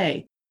narrow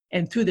way.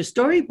 And through the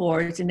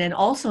storyboards and then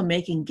also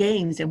making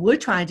games, and we're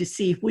trying to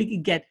see if we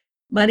can get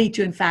money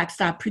to, in fact,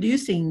 start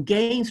producing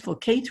games for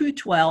K through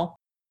 12.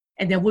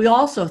 And then we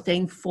also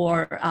think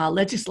for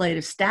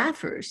legislative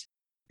staffers,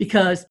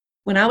 because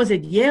when I was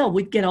at Yale,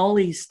 we'd get all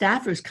these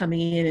staffers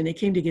coming in and they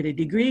came to get a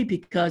degree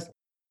because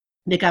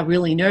they got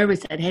really nervous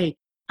that, hey,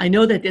 I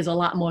know that there's a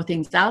lot more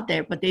things out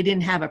there, but they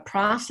didn't have a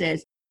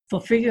process for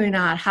figuring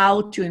out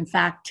how to, in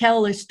fact,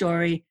 tell a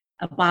story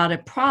about a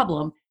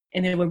problem.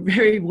 And they were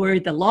very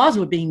worried the laws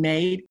were being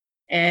made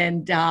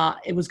and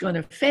it was going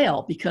to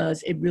fail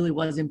because it really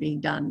wasn't being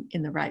done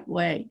in the right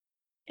way.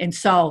 And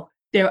so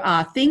there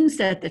are things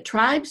that the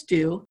tribes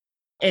do,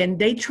 and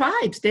they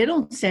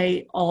don't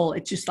say,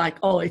 it's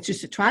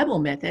just a tribal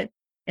method.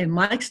 And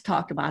Mike's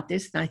talked about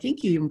this, and I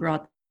think you even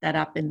brought that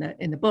up in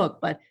the book,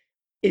 but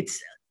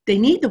they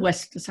need the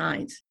Western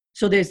science.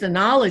 So there's the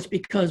knowledge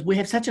because we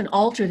have such an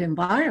altered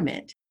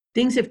environment.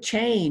 Things have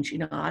changed,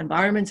 our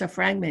environments are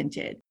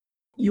fragmented.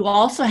 You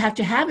also have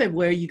to have it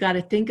where you got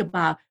to think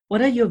about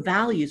what are your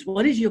values?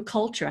 What is your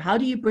culture? How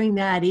do you bring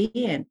that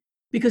in?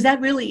 Because that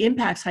really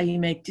impacts how you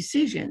make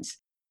decisions.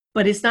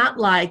 But it's not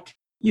like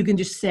you can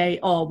just say,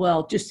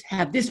 just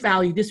have this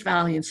value,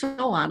 and so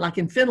on. Like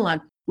in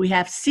Finland, we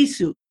have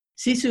sisu.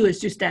 Sisu is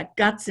just that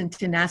guts and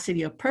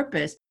tenacity of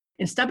purpose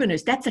and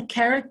stubbornness. That's a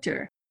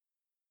character.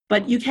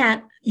 But you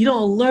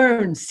don't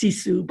learn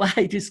sisu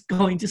by just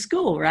going to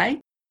school,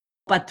 right?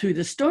 But through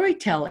the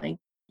storytelling,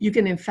 you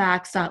can in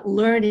fact start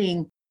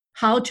learning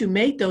how to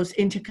make those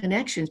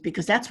interconnections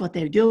because that's what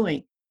they're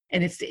doing.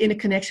 And it's the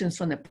interconnections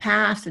from the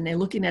past, and they're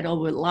looking at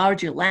over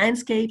larger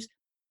landscapes.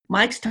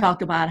 Mike's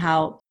talked about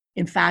how,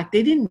 in fact,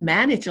 they didn't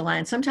manage the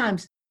land.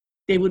 Sometimes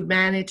they would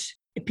manage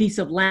a piece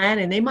of land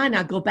and they might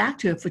not go back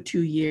to it for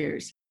 2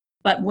 years.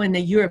 But when the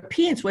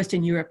Europeans,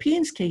 Western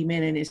Europeans came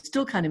in and is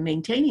still kind of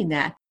maintaining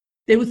that,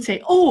 they would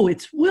say, oh,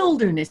 it's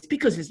wilderness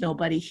because there's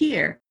nobody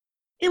here.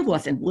 It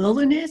wasn't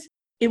wilderness.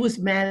 It was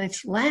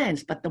managed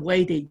lands, but the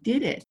way they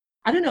did it.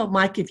 I don't know,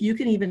 Mike, if you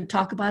can even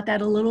talk about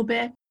that a little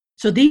bit.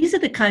 So these are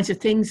the kinds of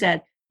things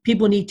that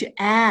people need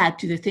to add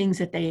to the things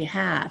that they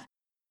have.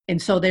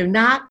 And so they're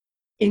not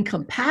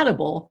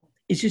incompatible.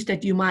 It's just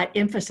that you might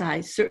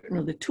emphasize certain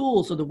of the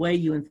tools or the way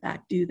you in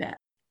fact do that.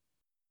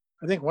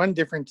 I think one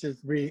difference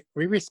is we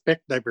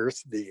respect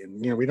diversity,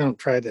 and we don't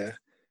try to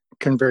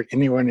convert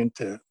anyone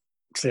into,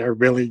 say, our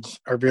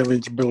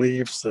village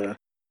beliefs.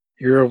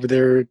 You're over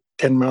there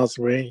 10 miles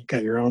away, you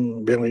got your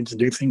own village,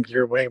 do things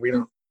your way. We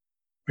don't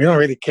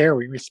really care.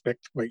 We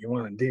respect what you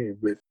want to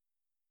do,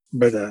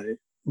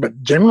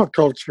 but general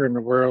culture in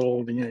the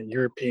world,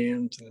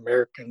 Europeans and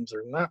Americans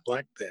are not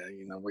like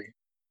that.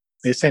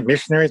 They sent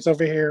missionaries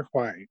over here.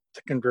 Why?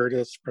 To convert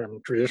us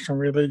from traditional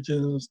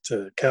religions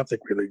to Catholic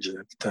religion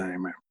at the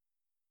time.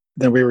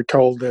 Then we were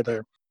told that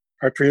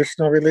our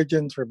traditional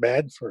religions were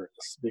bad for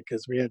us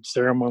because we had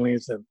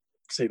ceremonies that,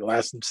 say,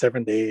 lasted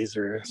 7 days,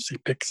 or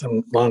pick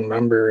some long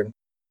number,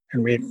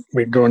 and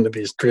we'd go into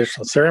these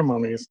traditional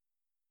ceremonies.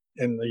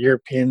 And the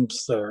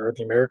Europeans or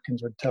the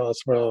Americans would tell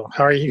us, well,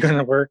 how are you going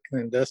to work in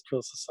an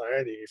industrial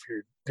society if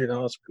you're doing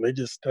all this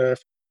religious stuff?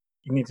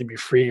 You need to be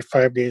free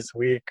 5 days a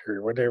week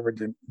or whatever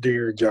to do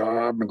your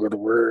job and go to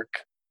work.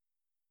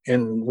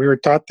 And we were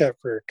taught that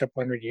for a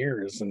couple hundred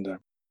years. And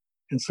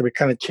so we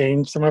kind of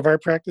changed some of our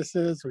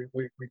practices.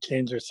 We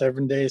changed our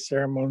 7-day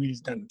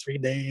ceremonies down to 3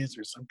 days,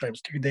 or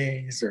sometimes 2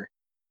 days, or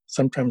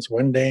sometimes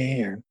 1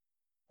 day.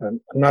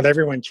 Not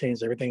everyone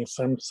changed everything.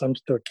 Some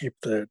still keep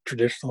the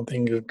traditional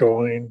things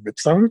going, but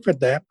some have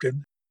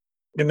adapted.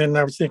 And then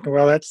I was thinking,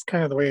 well, that's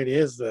kind of the way it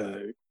is.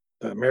 The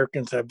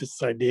Americans have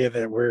this idea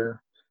that we're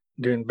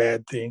doing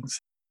bad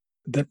things.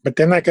 But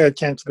then I got a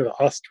chance to go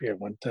to Austria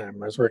one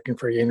time. I was working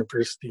for a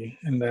university,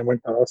 and I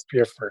went to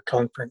Austria for a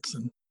conference,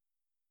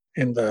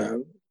 and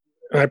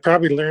I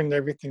probably learned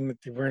everything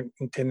that they weren't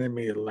intending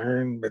me to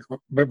learn.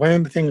 But one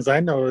of the things I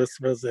noticed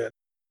was that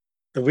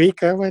the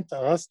week I went to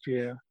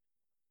Austria,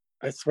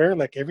 I swear,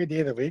 like every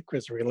day of the week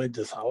was a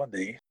religious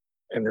holiday,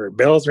 and there were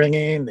bells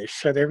ringing. They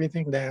shut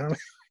everything down,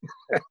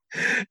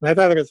 and I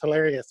thought it was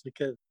hilarious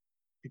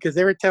because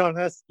they were telling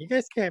us, you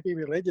guys can't be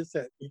religious,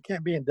 you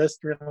can't be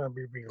industrial and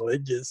be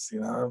religious,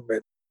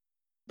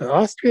 But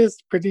Austria is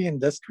a pretty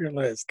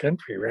industrialized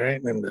country,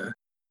 right? And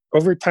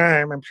over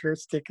time, I'm sure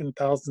it's taken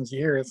thousands of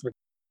years, but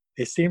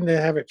they seem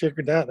to have it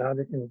figured out how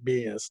they can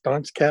be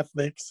staunch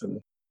Catholics and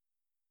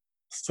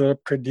still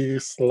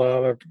produce a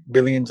lot of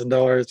billions of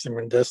dollars in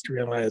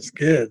industrialized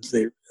goods.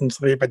 And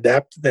so they've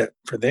adapted that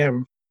for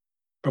them.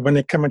 But when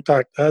they come and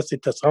talk to us, they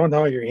tell us, oh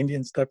no, your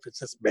Indian stuff is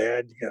just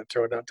bad. You got to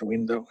throw it out the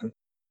window and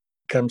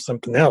become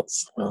something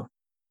else. Well,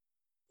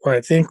 I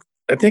think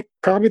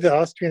probably the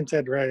Austrians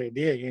had the right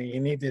idea. You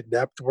need to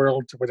adapt the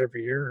world to whatever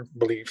your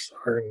beliefs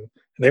are, and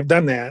they've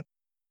done that.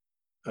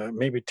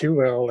 Maybe too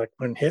well, like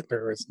when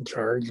Hitler was in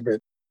charge.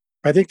 But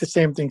I think the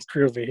same thing's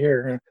true over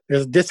here.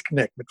 There's a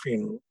disconnect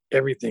between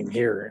everything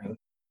here. And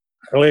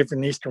I live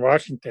in Eastern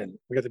Washington.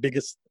 We got the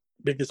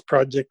biggest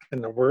project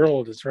in the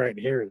world is right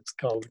here. It's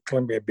called the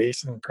Columbia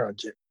Basin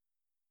Project.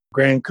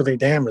 Grand Coulee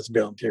Dam was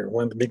built here,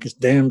 one of the biggest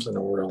dams in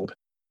the world.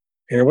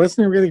 And it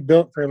wasn't really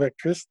built for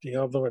electricity,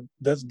 although it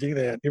does do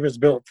that. It was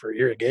built for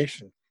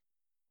irrigation.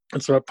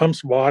 And so it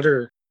pumps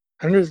water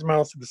hundreds of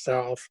miles to the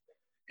south.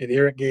 It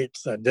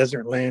irrigates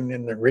desert land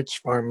and the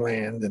rich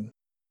farmland.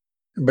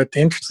 But the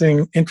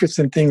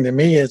interesting thing to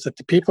me is that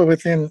the people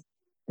within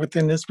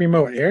this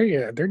remote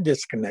area, they're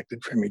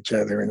disconnected from each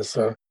other. And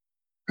so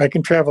I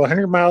can travel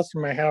 100 miles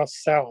from my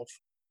house south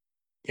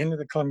into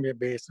the Columbia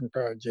Basin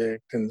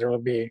Project, and there will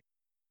be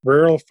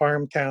rural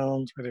farm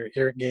towns where they're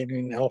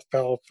irrigating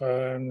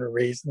alfalfa and they're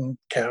raising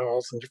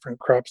cows and different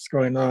crops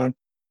going on.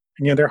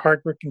 And, they're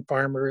hardworking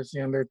farmers.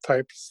 They're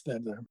types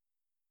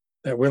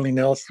that Willie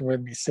Nelson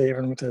would be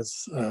saving with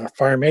his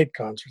Farm Aid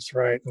concerts,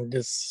 right? And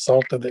just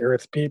salt of the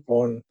earth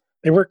people. And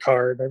they work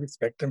hard. I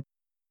respect them.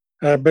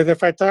 But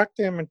if I talk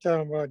to them and tell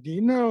them, well, do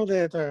you know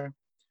that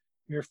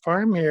your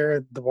farm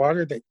here, the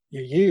water that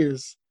you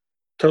use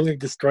totally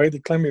destroyed the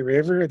Columbia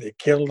River? They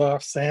killed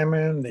off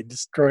salmon. They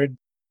destroyed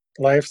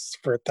lives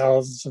for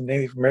thousands of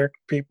Native American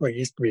people who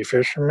used to be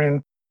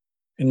fishermen.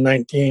 In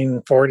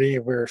 1940,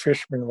 we were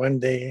fishermen one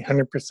day,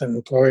 100%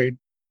 employed.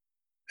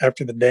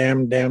 After the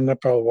dam dammed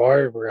up all the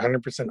water, we're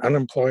 100%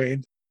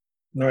 unemployed.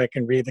 Now I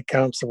can read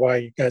accounts of why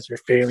you guys are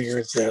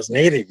failures as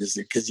natives,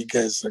 because you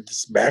guys are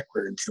just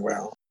backwards.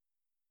 Well,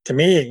 to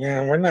me,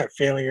 we're not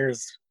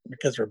failures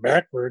because we're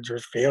backwards. We're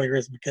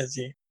failures because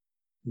you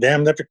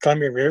dammed up the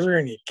Columbia River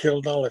and you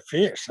killed all the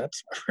fish.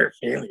 That's why we're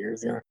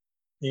failures.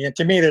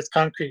 To me, there's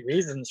concrete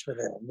reasons for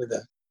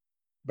that.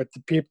 But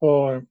the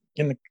people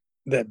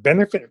that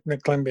benefit from the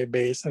Columbia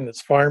Basin,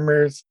 it's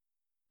farmers.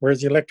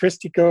 Whereas the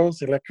electricity goes,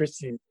 the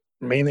electricity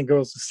mainly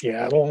goes to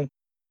Seattle,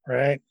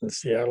 right? And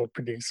Seattle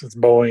produces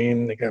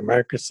Boeing. They got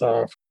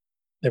Microsoft.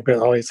 They've got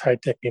all these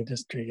high-tech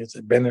industries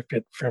that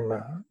benefit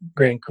from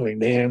Grand Coulee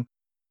Dam.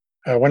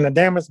 When the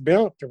dam was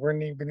built, there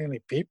weren't even any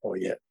people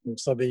yet. And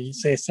so they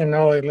say send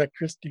all the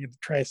electricity to the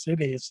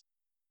Tri-Cities.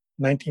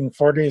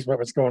 1940s, what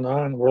was going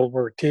on, World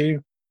War II.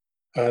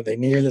 They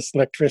needed this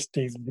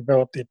electricity to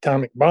develop the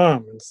atomic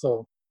bomb. And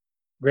so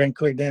Grand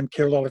Coulee Dam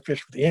killed all the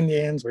fish for the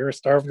Indians. We were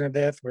starving to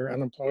death. We were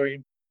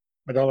unemployed.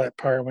 But all that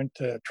power went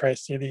to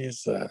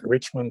Tri-Cities,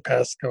 Richmond,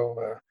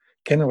 Pasco,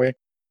 Kennewick,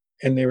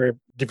 and they were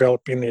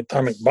developing the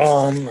atomic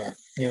bomb.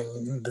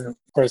 Of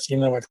course, you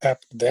know what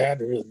happened to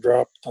that. It was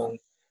dropped on,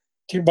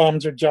 2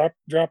 bombs are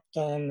dropped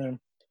on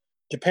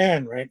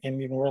Japan, right,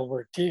 ending World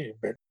War II.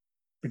 But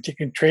you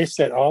can trace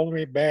that all the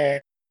way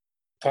back.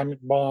 Atomic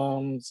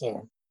bombs,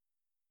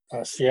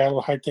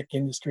 Seattle high-tech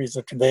industries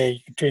of today, you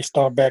can trace it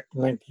all back to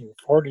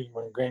 1940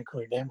 when Grand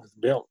Coulee Dam was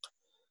built.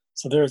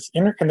 So there's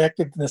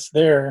interconnectedness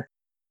there,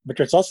 but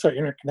there's also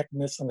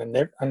interconnectedness on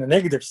the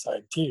negative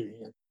side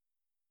too.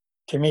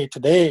 To me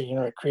today,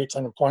 it creates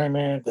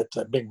unemployment. It's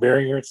a big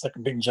barrier. It's like a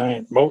big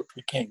giant moat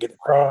we can't get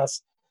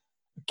across.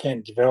 We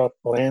can't develop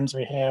the lands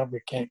we have.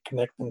 We can't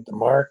connect them to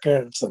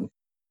markets. And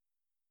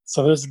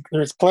so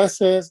there's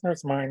pluses and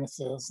there's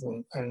minuses,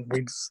 and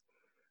we just,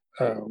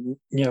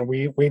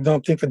 we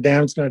don't think the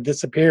dam's going to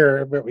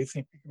disappear, but we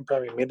think we can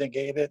probably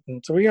mitigate it,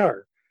 and so we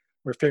are.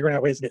 We're figuring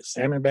out ways to get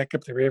salmon back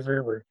up the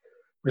river.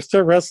 We're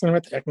still wrestling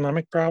with the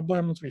economic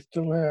problems. We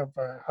still have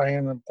high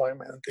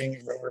unemployment and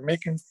things, but we're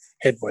making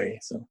headway.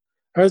 So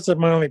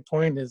my only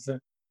point is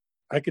that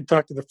I could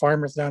talk to the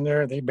farmers down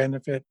there. They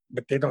benefit,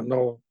 but they don't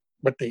know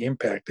what they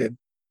impacted.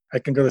 I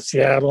can go to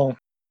Seattle.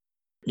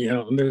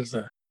 There's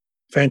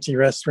fancy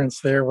restaurants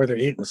there where they're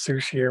eating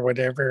sushi or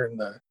whatever,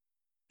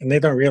 and they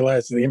don't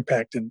realize the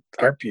impact of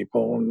our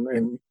people.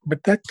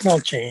 But that can all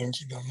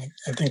change.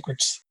 I think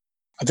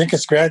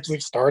it's gradually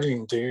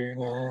starting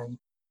to.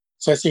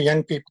 So I see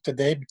young people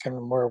today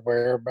becoming more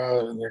aware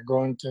about it, and they're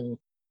going to,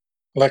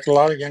 like a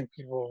lot of young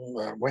people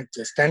went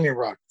to Standing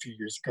Rock a few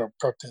years ago,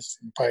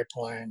 protesting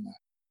pipeline.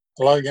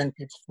 A lot of young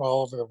people from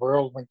all over the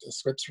world went to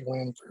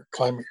Switzerland for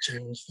climate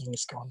change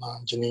things going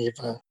on,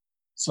 Geneva.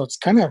 So it's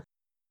kind of,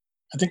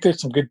 I think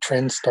there's some good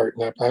trends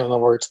starting up. I don't know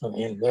where it's going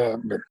to end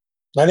up, but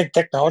I think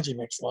technology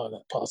makes a lot of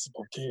that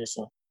possible too.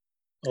 So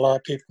a lot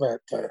of people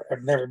that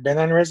have never been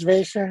on a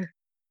reservation,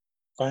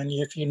 find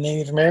you a few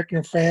Native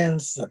American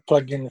friends,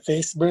 plug into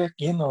Facebook,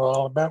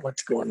 all about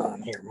what's going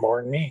on here,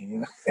 more than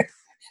me.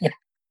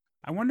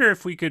 I wonder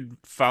if we could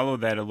follow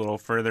that a little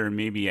further and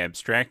maybe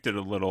abstract it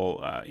a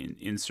little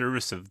in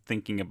service of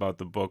thinking about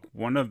the book.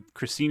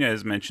 Christina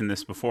has mentioned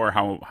this before,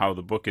 how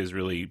the book is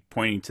really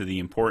pointing to the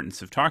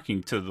importance of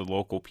talking to the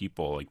local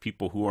people, like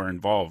people who are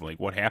involved, like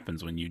what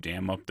happens when you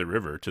dam up the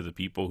river, to the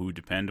people who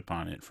depend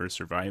upon it for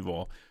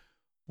survival.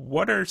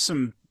 What are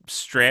some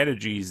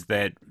strategies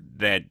that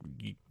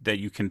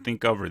you can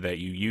think of, or that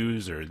you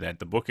use, or that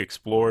the book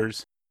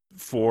explores,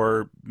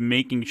 for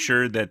making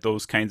sure that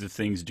those kinds of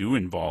things do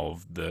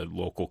involve the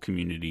local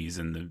communities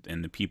and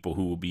the people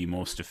who will be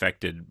most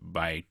affected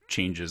by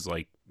changes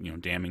like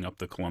damming up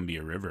the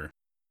Columbia River?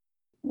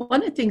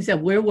 One of the things that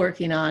we're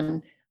working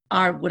on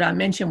are what I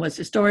mentioned was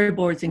the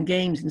storyboards and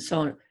games. And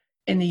so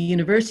in the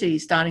university,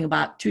 starting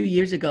about 2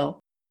 years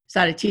ago,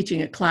 started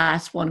teaching a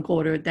class one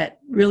quarter that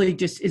really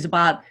just is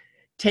about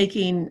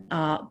producing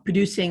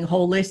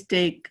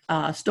holistic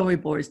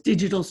storyboards,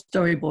 digital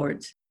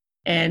storyboards.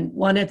 And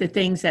one of the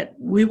things that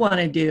we want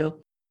to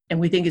do, and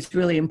we think is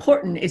really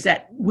important, is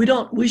that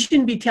we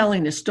shouldn't be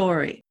telling the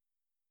story.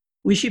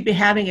 We should be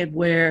having it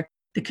where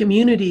the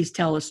communities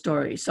tell a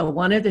story. So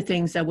one of the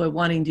things that we're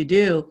wanting to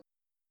do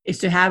is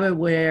to have it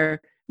where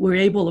we're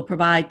able to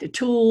provide the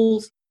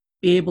tools,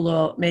 be able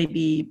to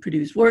maybe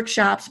produce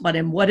workshops, but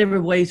in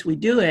whatever ways we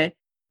do it,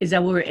 is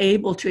that we're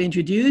able to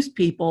introduce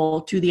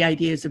people to the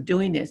ideas of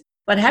doing this,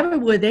 but have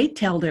it where they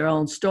tell their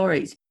own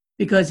stories.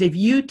 Because if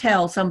you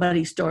tell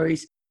somebody's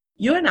stories,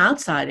 you're an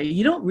outsider.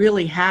 You don't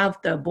really have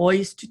the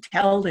voice to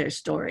tell their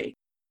story.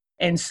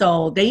 And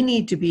so they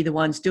need to be the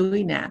ones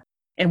doing that.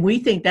 And we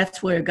think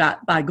that's where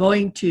by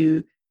going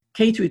to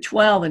K through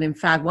 12, and in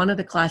fact, one of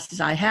the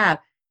classes I have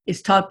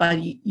is taught by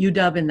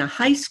UW in the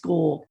high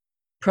school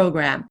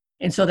program.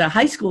 And so they're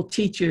high school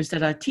teachers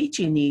that are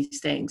teaching these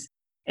things.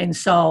 And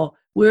so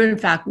we're in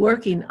fact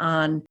working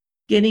on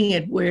getting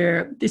it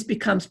where this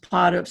becomes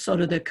part of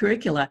sort of the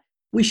curricula.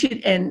 We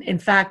should, and in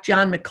fact,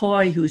 John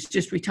McCoy, who's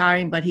just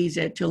retiring, but he's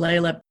a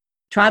Tulalip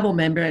tribal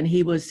member, and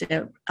he was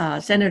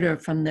a senator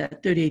from the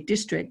 38th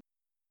district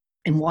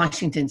in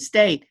Washington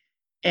State.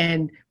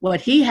 And what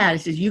he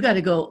has is you got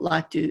to go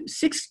like to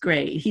 6th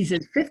grade. He's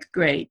in 5th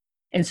grade.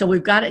 And so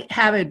we've got to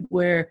have it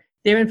where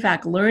they're in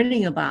fact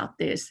learning about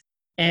this.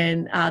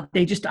 And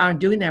they just aren't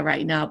doing that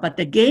right now. But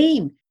the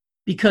game,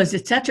 because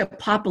it's such a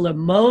popular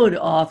mode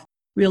of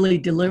really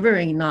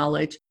delivering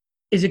knowledge,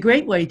 is a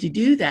great way to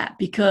do that,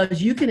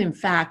 because you can in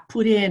fact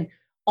put in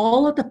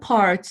all of the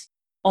parts,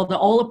 all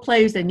the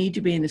players that need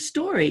to be in the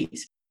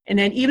stories. And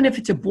then even if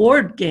it's a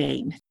board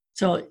game,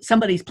 so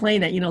somebody's playing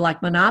that,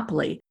 like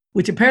Monopoly,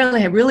 which apparently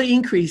have really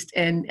increased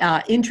in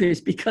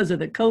interest because of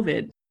the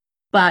COVID.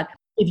 But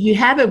if you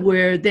have it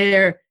where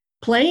they're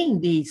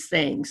playing these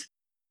things,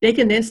 they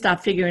can then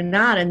start figuring it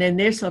out. And then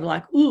they're sort of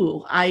like,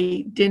 ooh,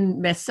 I didn't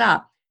mess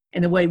up.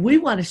 And the way we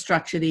want to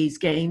structure these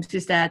games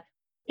is that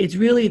it's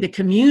really the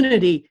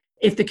community.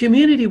 If the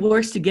community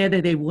works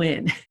together, they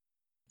win.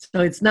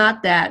 So it's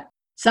not that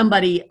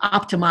somebody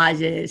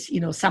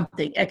optimizes,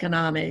 something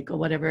economic or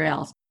whatever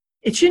else.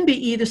 It shouldn't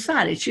be either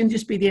side. It shouldn't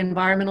just be the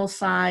environmental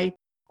side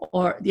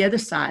or the other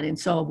side. And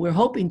so we're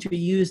hoping to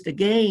use the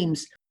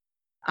games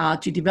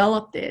to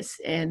develop this.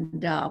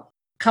 And a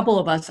couple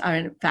of us are,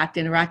 in fact,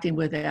 interacting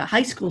with a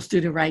high school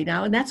student right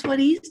now, and that's what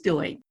he's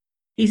doing.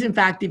 He's, in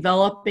fact,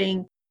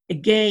 developing a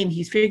game.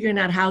 He's figuring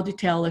out how to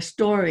tell a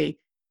story.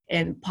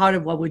 And part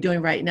of what we're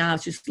doing right now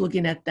is just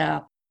looking at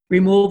the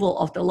removal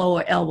of the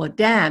lower Elwood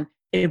Dam.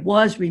 It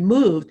was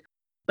removed,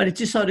 but it's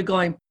just sort of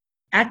going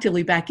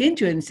actively back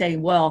into it and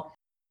saying, well,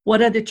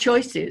 what are the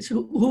choices?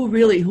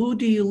 Who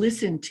do you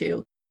listen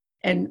to?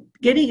 And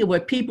getting it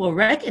where people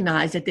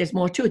recognize that there's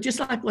more to it, just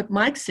like what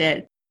Mike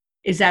said,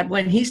 is that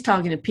when he's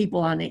talking to people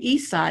on the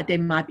east side, they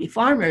might be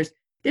farmers.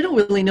 They don't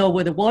really know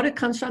where the water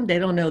comes from. They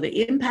don't know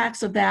the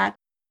impacts of that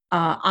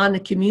on the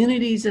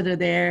communities that are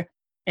there,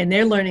 and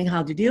they're learning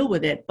how to deal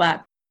with it.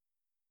 But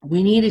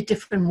we need a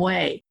different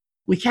way.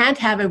 We can't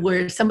have it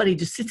where somebody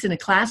just sits in a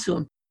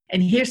classroom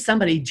and hears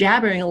somebody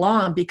jabbering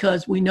along,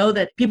 because we know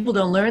that people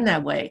don't learn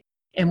that way.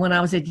 And when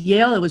I was at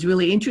Yale, it was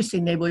really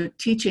interesting. They were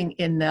teaching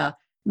in the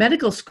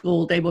medical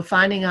school. They were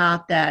finding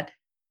out that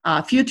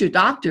future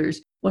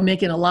doctors were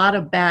making a lot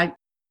of bad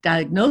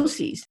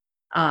diagnoses.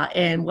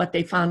 And what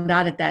they found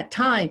out at that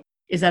time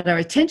is that our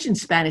attention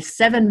span is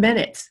 7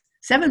 minutes.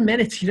 7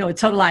 minutes,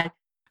 it's sort of like,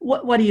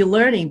 what are you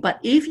learning? But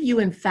if you,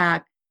 in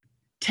fact,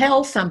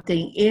 tell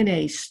something in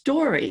a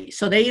story.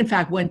 So they, in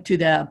fact, went to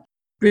the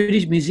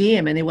British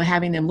Museum and they were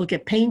having them look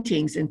at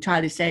paintings and try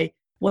to say,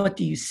 what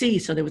do you see?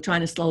 So they were trying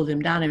to slow them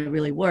down, and it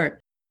really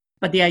worked.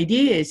 But the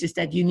idea is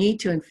that you need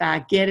to, in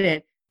fact, get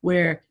it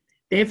where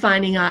they're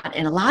finding out,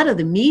 and a lot of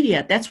the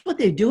media, that's what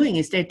they're doing,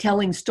 is they're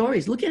telling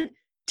stories. Look at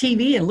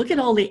TV and look at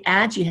all the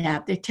ads you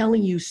have. They're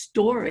telling you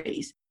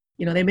stories.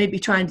 They may be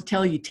trying to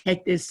tell you,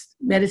 take this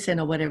medicine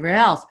or whatever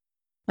else,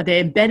 but they're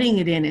embedding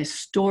it in a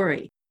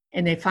story.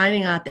 And they're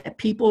finding out that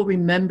people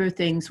remember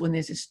things when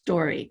there's a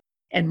story.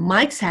 And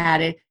Mike's had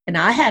it, and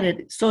I had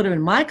it sort of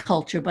in my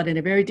culture, but in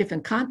a very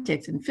different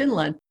context in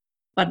Finland.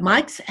 But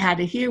Mike's had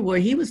it here where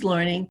he was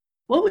learning.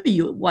 What were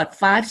you,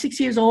 5, 6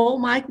 years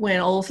old, Mike, when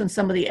all of a sudden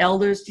some of the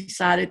elders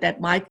decided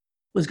that Mike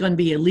was going to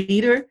be a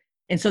leader?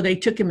 And so they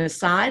took him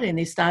aside and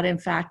they started, in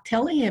fact,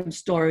 telling him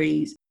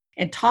stories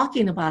and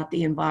talking about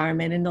the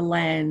environment and the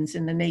lands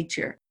and the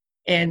nature.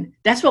 And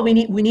that's what we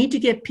need. We need to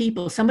get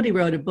people. Somebody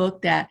wrote a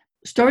book that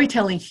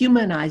storytelling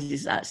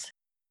humanizes us.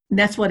 And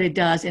that's what it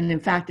does. And in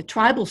fact, the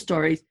tribal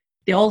stories,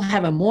 they all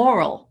have a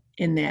moral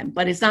in them,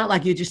 but it's not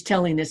like you're just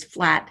telling this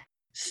flat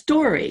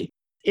story.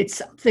 It's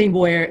something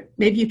where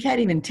maybe you can't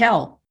even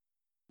tell.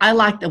 I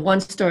like the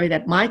one story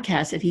that Mike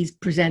has that he's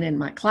presented in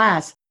my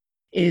class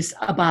is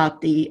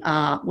about the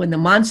when the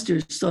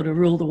monsters sort of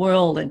rule the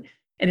world. And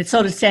it's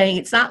sort of saying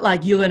it's not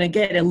like you're going to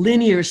get a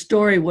linear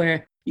story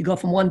where you go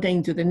from one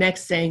thing to the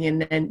next thing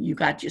and then you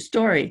got your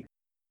story.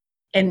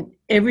 And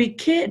every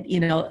kid,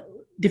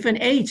 different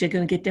age, they're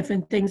going to get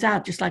different things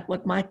out, just like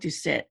what Mike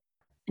just said.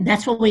 And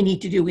that's what we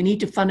need to do. We need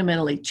to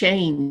fundamentally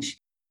change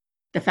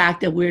the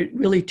fact that we're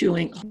really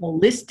doing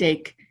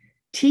holistic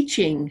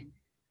teaching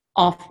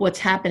of what's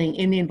happening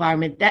in the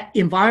environment. That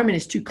environment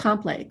is too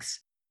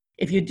complex.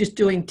 If you're just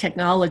doing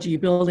technology, you're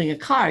building a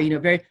car, you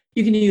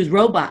can use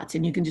robots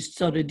and you can just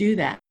sort of do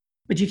that.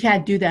 But you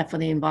can't do that for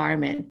the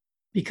environment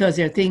because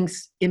there are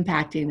things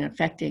impacting and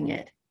affecting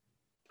it.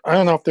 I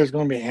don't know if there's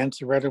going to be an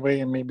answer right away,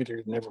 and maybe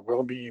there never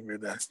will be.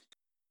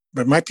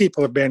 But my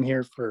people have been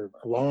here for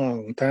a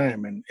long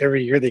time, and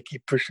every year they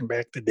keep pushing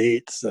back the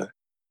dates.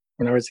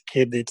 When I was a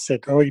kid, they'd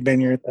said, "Oh, you've been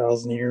here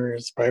 1,000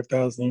 years,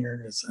 5,000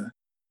 years."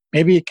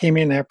 Maybe it came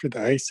in after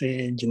the Ice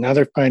Age, and now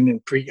they're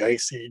finding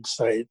pre-Ice Age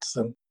sites.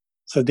 And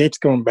so dates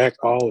going back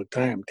all the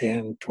time,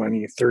 10,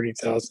 20,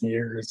 30,000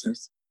 years.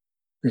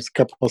 There's a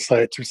couple of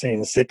sites are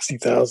saying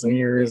 60,000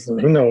 years, and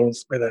who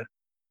knows.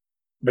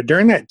 But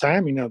during that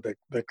time,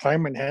 the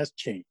climate has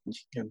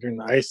changed. During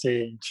the Ice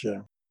Age,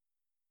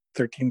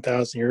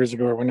 13,000 years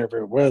ago or whenever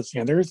it was,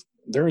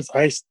 there was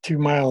ice 2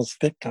 miles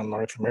thick on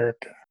North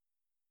America.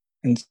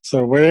 And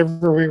so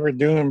whatever we were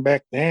doing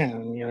back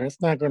then,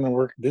 it's not going to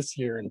work this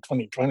year in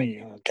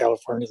 2020.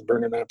 California's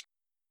burning up.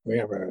 We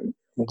have a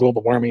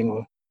global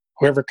warming,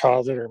 whoever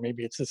calls it, or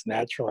maybe it's just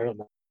natural, I don't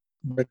know.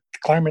 But the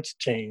climate's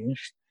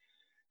changed.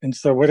 And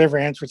so whatever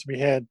answers we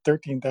had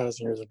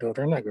 13,000 years ago,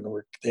 they're not going to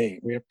work today.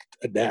 We have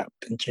to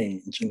adapt and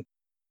change.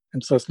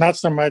 And so it's not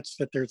so much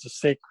that there's a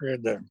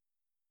sacred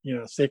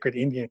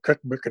Indian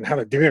cookbook and how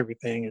to do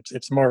everything.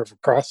 It's more of a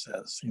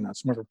process.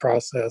 It's more of a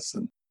process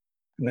and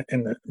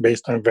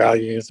based on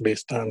values,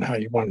 based on how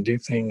you want to do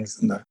things.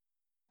 And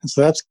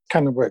so that's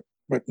kind of what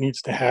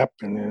needs to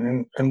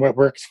happen. And what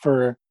works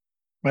for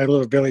my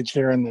little village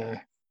here on the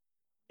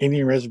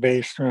Indian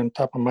reservation on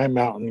top of my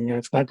mountain,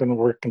 it's not going to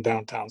work in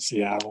downtown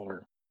Seattle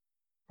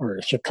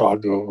or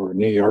Chicago or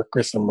New York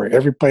or somewhere.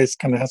 Every place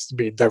kind of has to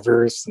be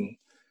diverse and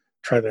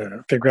try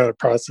to figure out a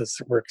process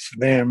that works for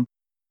them.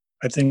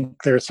 I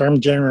think there are some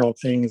general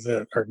things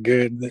that are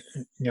good.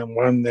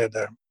 One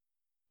that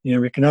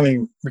we can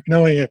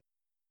only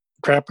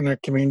crap in our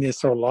community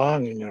so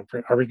long.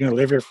 Are we going to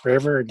live here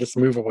forever or just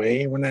move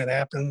away when that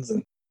happens?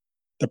 And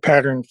the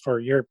pattern for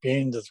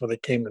Europeans is when they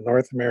came to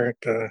North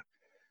America,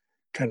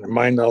 kind of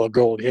mined all the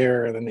gold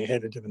here, and then they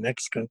headed to the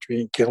next country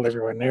and killed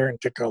everyone there and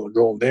took all the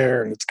gold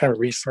there. And it's kind of a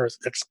resource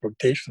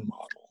exploitation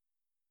model.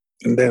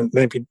 And then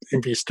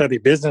if you study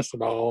business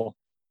at all,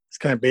 it's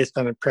kind of based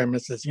on the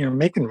premises,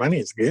 making money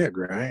is good,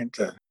 right?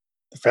 The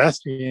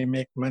faster you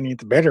make money,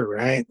 the better,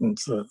 right? And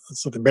so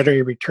the better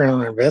your return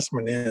on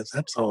investment is,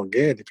 that's all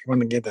good. If you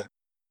want to get a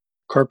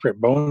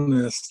corporate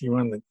bonus, you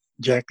want to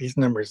jack these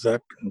numbers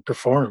up and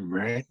perform,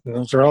 right? And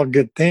those are all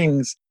good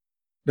things.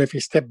 But if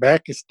you step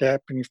back a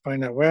step and you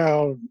find out,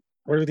 well,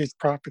 what are these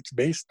profits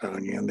based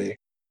on? They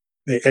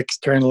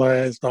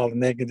externalized all the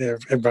negative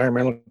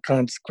environmental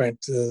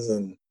consequences,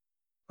 and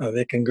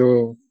they can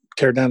go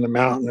tear down the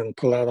mountain and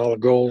pull out all the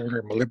gold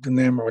or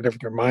molybdenum or whatever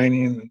they're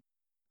mining.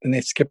 And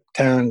they skip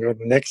town, go to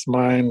the next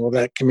mine. Well,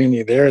 that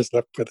community there is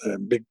left with a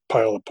big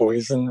pile of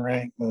poison,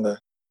 right? And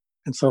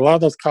so a lot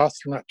of those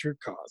costs are not true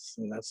costs,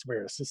 and that's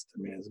where our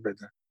system is.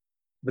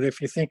 But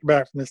if you think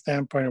about it from the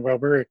standpoint of, well,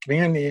 we're a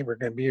community, we're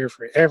going to be here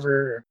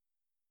forever.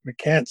 We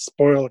can't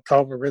spoil a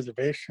Colville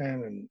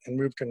reservation and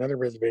move to another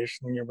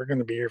reservation. We're going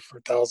to be here for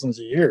thousands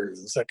of years.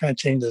 And so that kind of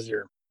changes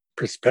your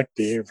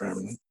perspective.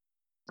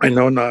 I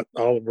know not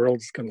all the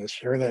world's going to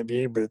share that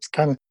view, but it's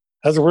kind of,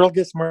 as the world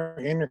gets more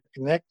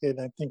interconnected,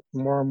 I think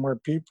more and more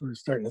people are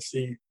starting to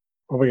see,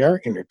 well, we are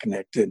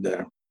interconnected.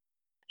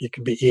 You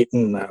could be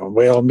eating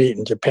whale meat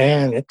in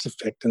Japan, it's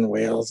affecting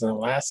whales in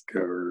Alaska,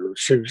 or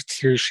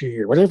sushi,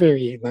 or whatever you're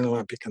eating. I don't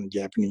want to become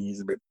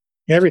Japanese, but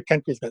every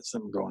country's got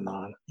something going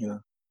on,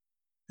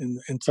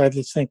 And so I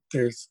just think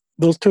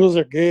those tools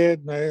are good.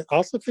 And I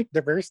also think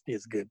diversity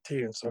is good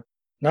too. And so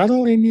not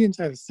all Indians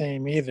are the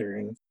same either.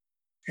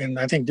 And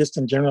I think just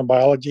in general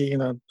biology,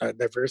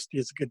 diversity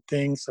is a good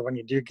thing. So when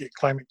you do get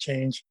climate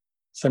change,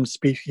 some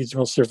species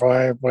will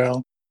survive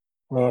well.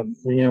 Well,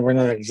 we're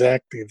not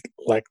exactly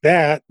like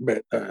that,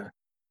 but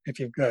if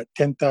you've got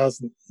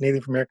 10,000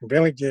 Native American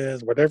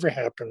villages, whatever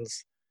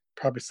happens,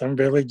 probably some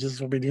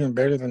villages will be doing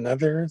better than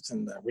others,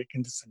 and we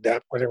can just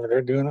adapt whatever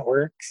they're doing. It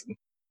works. And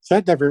so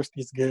that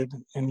diversity is good,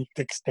 and you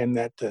can extend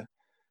that to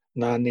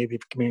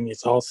non-Native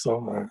communities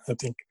also. I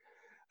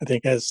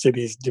think as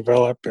cities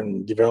develop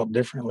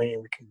differently,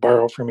 we can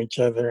borrow from each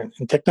other,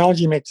 and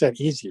technology makes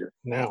that easier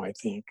now, I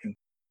think. And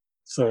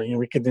so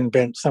we could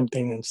invent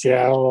something in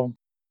Seattle.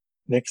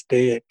 Next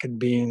day it could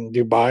be in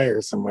Dubai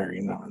or somewhere,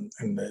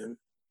 and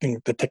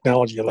the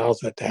technology allows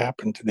that to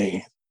happen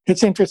today.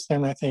 It's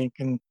interesting, I think,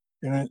 and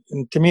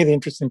to me the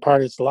interesting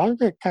part is a lot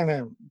of it kind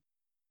of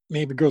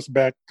maybe goes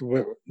back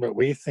to what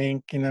we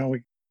think.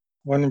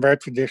 One of our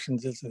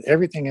traditions is that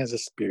everything has a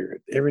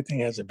spirit, everything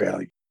has a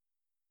value.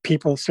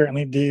 People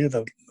certainly do.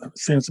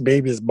 Since the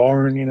baby is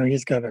born,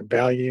 he's got a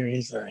value.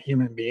 He's a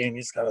human being.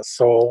 He's got a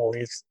soul.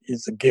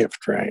 He's a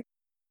gift, right?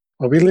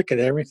 Well, we look at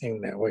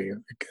everything that way.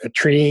 A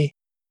tree,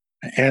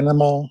 an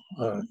animal.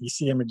 You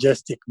see a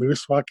majestic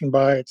moose walking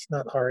by. It's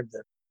not hard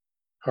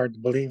to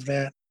believe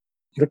that.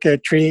 Look at a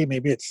tree.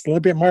 Maybe it's a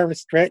little bit more of a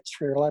stretch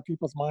for a lot of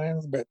people's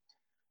minds, but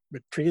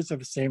trees are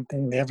the same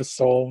thing. They have a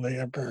soul. They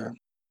have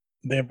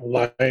a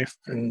life,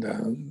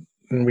 and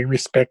we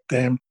respect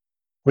them.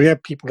 We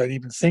have people that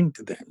even sing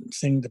to them,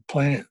 sing to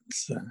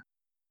plants.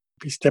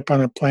 If you step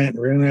on a plant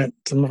and ruin it,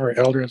 some of our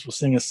elders will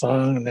sing a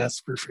song and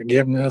ask for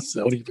forgiveness.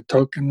 They'll leave a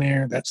token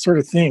there, that sort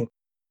of thing.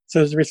 So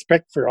there's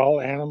respect for all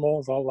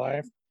animals, all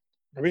life.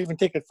 We even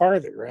take it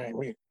farther, right?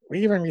 We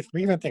even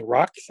think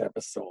rocks have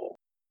a soul.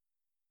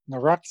 The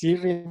rocks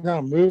usually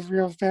don't move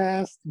real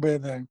fast,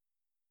 but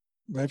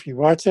if you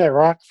watch that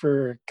rock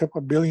for a couple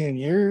of billion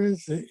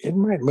years, it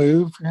might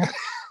move.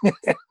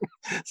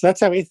 So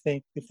that's how we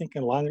think. We think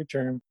in longer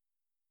term,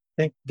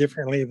 think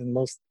differently than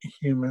most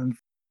humans.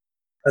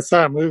 I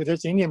saw a movie.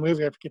 There's an Indian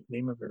movie. I forget the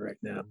name of it right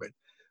now,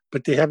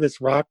 but they have this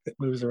rock that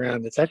moves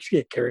around. It's actually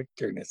a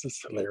character, and it's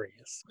just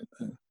hilarious.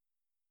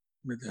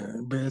 But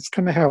it's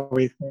kind of how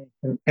we think,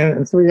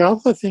 and so we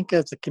also think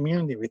as a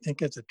community. We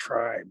think as a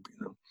tribe.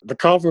 The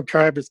Colville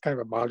tribe is kind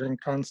of a modern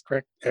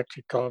construct.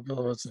 Actually,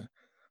 Colville was a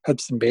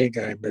Hudson Bay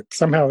guy, but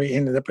somehow we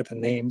ended up with a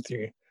name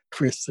through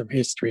twists of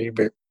history.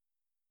 But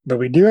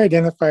we do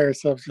identify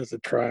ourselves as a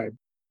tribe.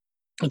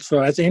 And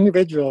so as an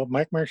individual,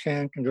 Mike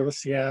Marchand can go to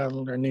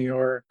Seattle or New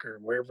York or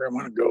wherever I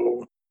want to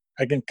go.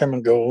 I can come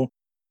and go.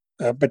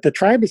 But the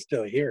tribe is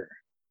still here.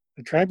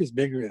 The tribe is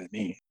bigger than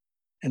me.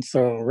 And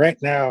so right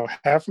now,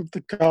 half of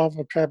the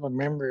Colville tribal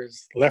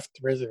members left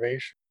the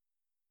reservation.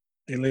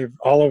 They live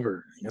all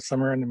over.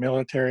 Some are in the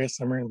military,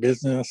 some are in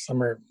business,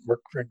 some are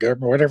work for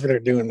government, whatever they're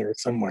doing, they're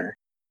somewhere.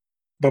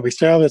 But we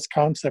still have this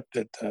concept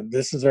that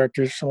this is our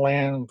traditional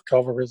land, the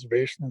Colville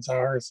Reservation is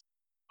ours.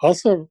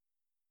 Also,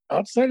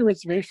 outside of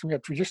reservation, we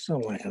have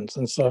traditional lands.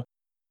 And so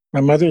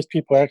my mother's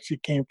people actually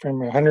came from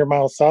 100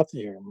 miles south of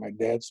here. My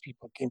dad's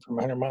people came from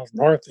 100 miles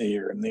north of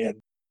here, and they had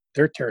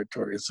their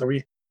territories. So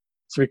we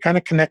kind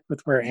of connect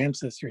with where our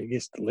ancestors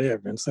used to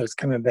live, and so it's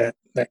kind of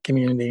that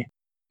community,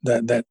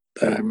 that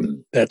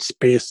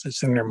space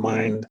that's in their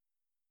mind.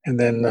 And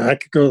then I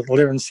could go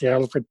live in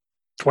Seattle for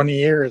 20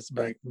 years,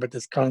 but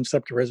this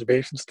concept of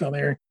reservation is still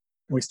there,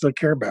 and we still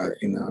care about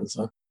it,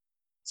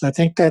 So I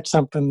think that's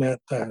something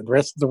that the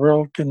rest of the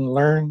world can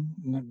learn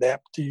and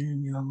adapt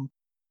to.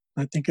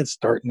 I think it's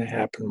starting to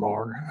happen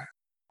more.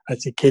 I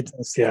see kids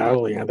in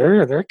Seattle,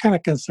 they're kind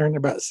of concerned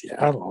about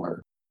Seattle,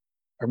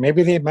 or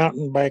maybe they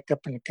mountain bike up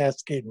in the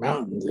Cascade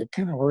Mountains. They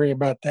kind of worry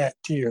about that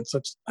too. And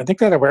so I think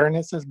that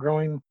awareness is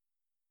growing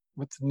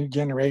with the new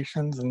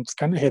generations, and it's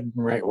kind of heading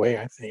the right way,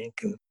 I think.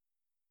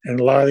 And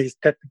a lot of these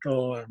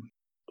technical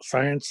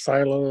science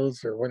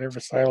silos or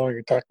whatever silo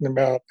you're talking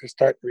about, they're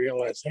starting to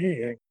realize,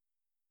 hey,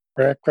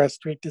 right across the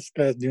street, this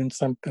guy's doing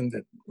something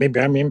that maybe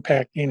I'm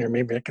impacting, or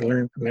maybe I can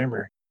learn from them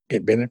or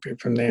get benefit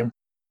from them.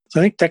 So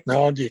I think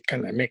technology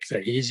kind of makes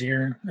that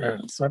easier.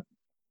 So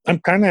I'm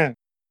kind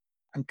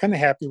of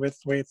happy with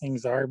the way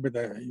things are, but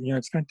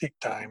it's going to take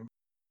time.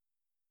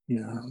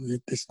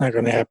 It's not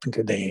going to happen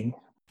today.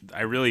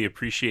 I really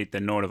appreciate the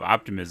note of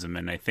optimism,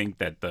 and I think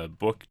that the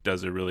book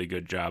does a really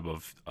good job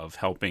of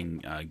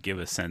helping give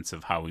a sense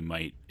of how we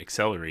might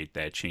accelerate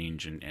that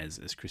change. And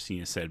as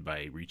Christina said,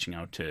 by reaching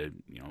out to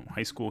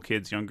high school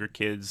kids, younger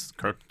kids,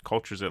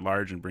 cultures at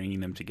large, and bringing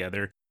them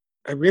together.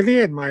 I really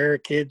admire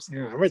kids.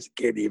 I was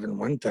a kid even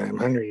one time,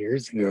 100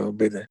 years ago,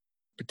 but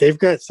they've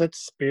got such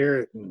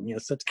spirit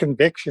and such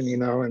conviction,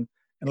 and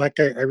like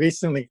I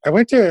recently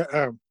went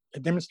to a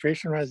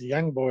demonstration when I was a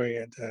young boy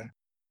at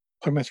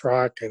Plymouth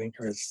Rock. I think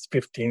I was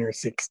 15 or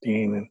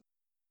 16, and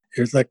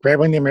it was like right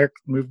when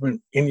the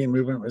Indian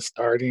movement was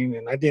starting,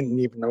 and I didn't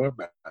even know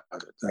about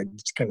it. I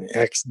just kind of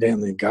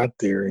accidentally got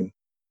there,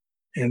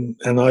 and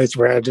all these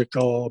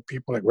radical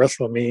people like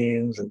Russell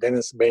Means and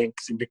Dennis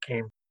Banks, who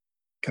became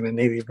kind of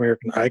Native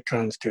American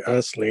icons to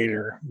us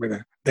later, but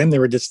then they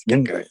were just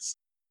young guys.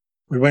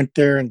 We went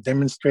there and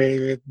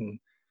demonstrated, and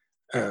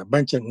a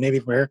bunch of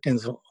Native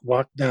Americans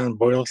walked down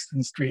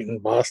Boylston Street in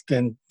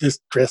Boston,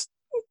 just dressed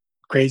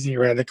crazy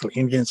radical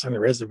Indians on the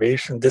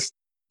reservation. Just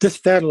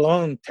that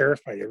alone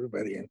terrified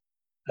everybody. And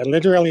I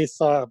literally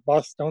saw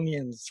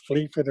Bostonians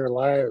flee for their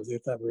lives. They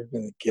thought we were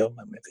going to kill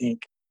them, I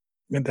think.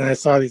 And then I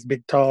saw these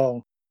big,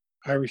 tall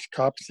Irish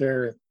cops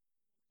there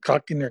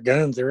cocking their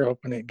guns. They were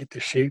hoping to get to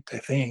shoot, I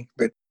think.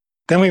 But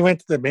then we went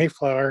to the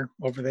Mayflower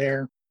over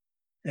there,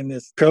 and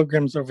there's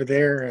pilgrims over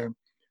there.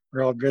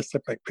 We're all dressed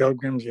up like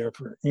pilgrims,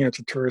 it's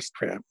a tourist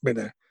trap.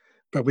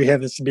 But we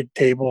had this big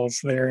tables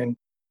there, and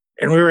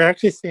we were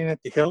actually staying at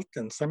the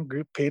Hilton. Some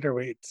group paid our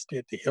way to stay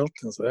at the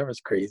Hilton, so that was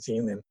crazy.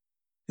 And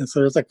so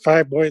there's like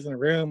 5 boys in a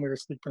room. We were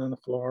sleeping on the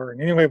floor.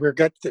 And anyway, we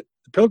got to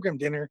the pilgrim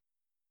dinner,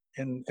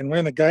 and one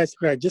of the guys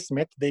who I just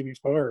met the day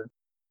before,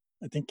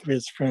 I think he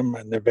was from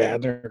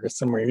Nevada or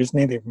somewhere. He was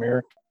Native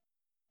American.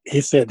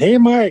 He said, "Hey,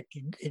 Mike,"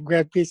 he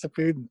grabbed a piece of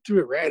food and threw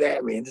it right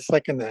at me, just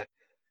like in the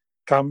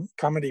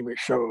comedy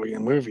show,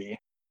 movie.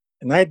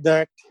 And I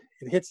ducked.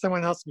 It hit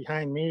someone else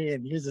behind me,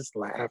 and he was just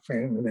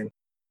laughing.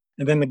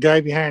 And then the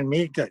guy behind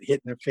me got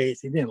hit in the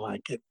face. He didn't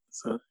like it.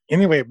 So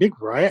anyway, a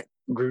big riot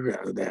grew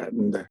out of that.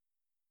 And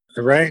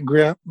the riot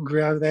grew out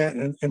of that.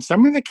 And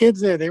some of the kids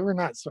there, they were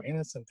not so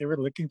innocent. They were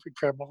looking for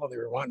trouble. They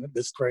were wanting to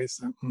destroy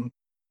something.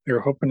 They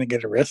were hoping to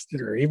get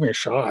arrested or even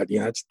shot.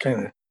 It's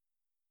kind of,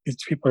 these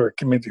people are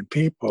committed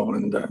people.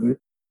 And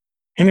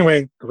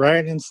anyway, the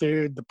riot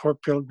ensued. The poor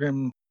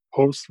pilgrim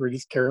hosts were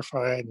just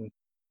terrified. And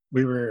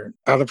we were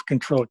out of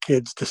control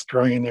kids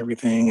destroying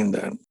everything.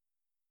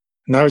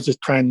 And I was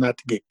just trying not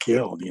to get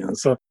killed,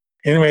 So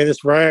anyway,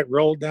 this riot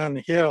rolled down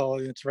the hill.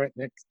 It's right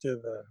next to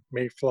the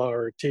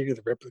Mayflower, too,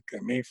 the replica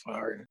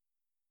Mayflower. And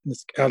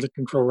this out of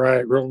control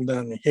riot rolled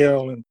down the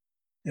hill, and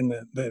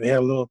they had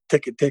a little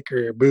ticket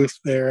taker booth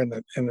there, and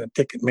the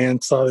ticket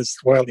man saw this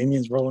wild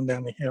Indians rolling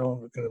down the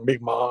hill in a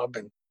big mob,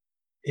 and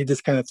he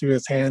just kind of threw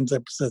his hands up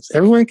and says,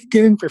 "Everyone could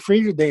get in for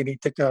free today," and he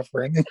took off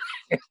running.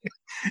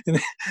 And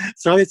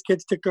so all these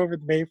kids took over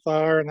the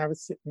Mayflower, and I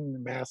was sitting in the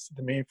mast of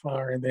the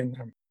Mayflower, and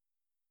then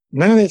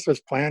none of this was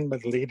planned by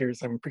the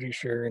leaders, I'm pretty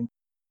sure. And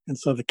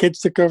so the kids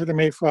took over the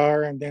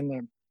Mayflower, and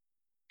then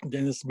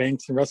Dennis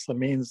Banks and Russell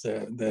Means,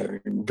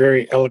 the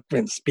very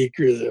eloquent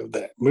speakers of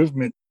that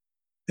movement,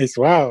 they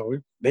said, wow,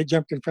 they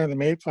jumped in front of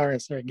the Mayflower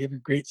and started giving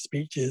great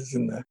speeches.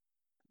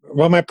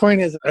 Well, my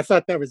point is, I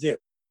thought that was it.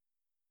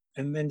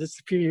 And then just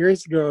a few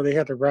years ago, they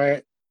had a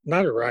riot,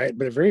 not a riot,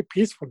 but a very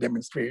peaceful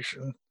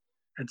demonstration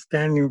at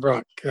Standing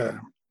Rock in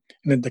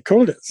the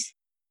Dakotas.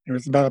 It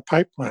was about a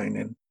pipeline.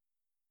 And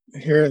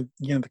here,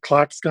 the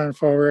clock's gone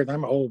forward.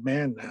 I'm an old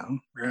man now,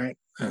 right?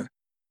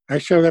 I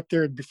showed up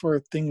there before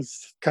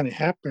things kind of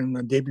happened,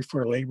 the day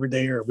before Labor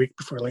Day or a week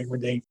before Labor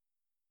Day.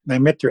 And I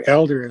met their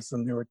elders,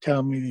 and they were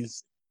telling me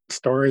these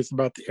stories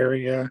about the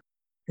area.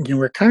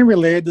 We're kind of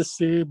related to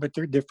Sioux, but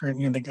they're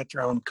different. They got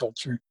their own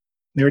culture.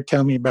 They were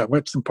telling me about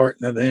what's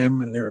important to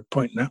them, and they were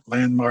pointing out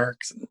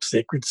landmarks and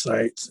sacred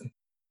sites and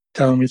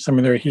telling me some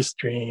of their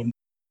history.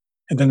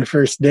 And then the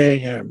first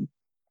day,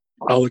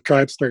 all the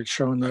tribes started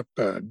showing up,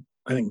 I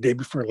think day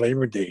before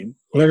Labor Day.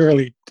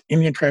 Literally,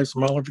 Indian tribes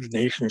from all over the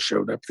nation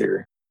showed up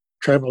there.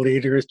 Tribal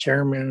leaders,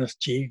 chairmen,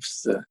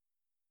 chiefs,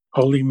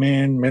 holy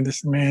men,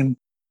 medicine men.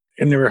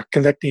 And they were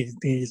conducting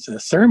these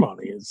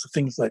ceremonies,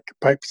 things like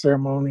pipe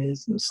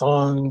ceremonies and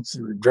songs.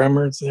 There were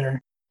drummers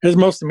there. It was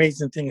the most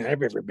amazing thing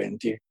I've ever been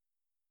to.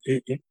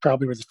 It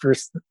probably was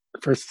the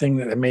first thing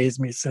that amazed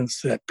me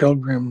since that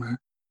Pilgrim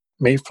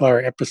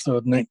Mayflower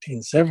episode in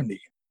 1970.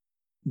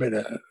 But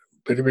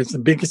it was the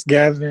biggest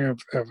gathering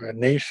of a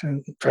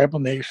nation, tribal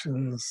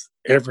nations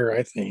ever,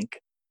 I think.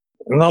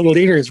 And all the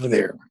leaders were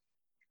there.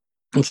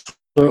 And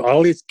so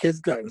all these kids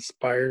got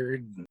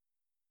inspired. And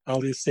all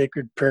these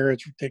sacred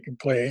prayers were taking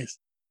place.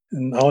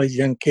 And all these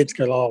young kids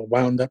got all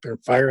wound up and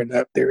fired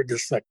up. They were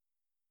just like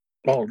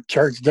all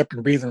charged up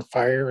and breathing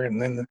fire.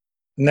 And then the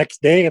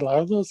next day, a lot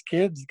of those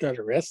kids got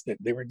arrested.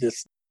 They were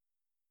just,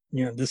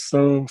 just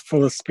so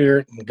full of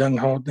spirit and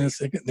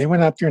gung-ho-ness. They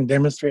went out there and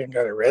demonstrated and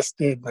got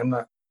arrested. I'm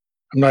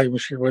not even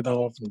sure what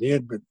all of them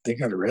did, but they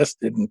got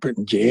arrested and put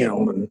in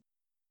jail.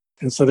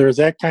 And so there was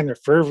that kind of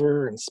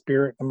fervor and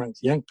spirit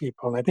amongst young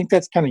people. And I think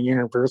that's kind of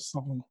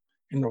universal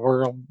in the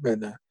world. But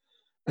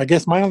I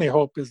guess my only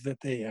hope is that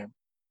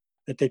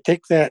they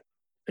take that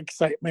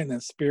excitement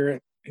and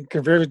spirit and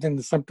convert it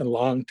into something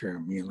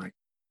long-term.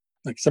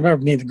 Like some of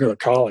them need to go to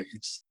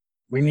college.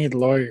 We need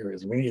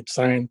lawyers. We need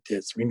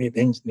scientists. We need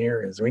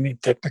engineers. We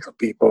need technical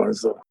people. And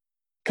so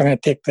kind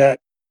of take that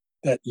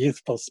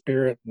youthful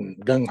spirit and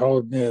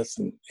gung-ho-ness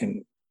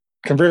and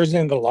convert it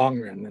in the long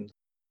run. And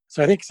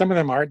so I think some of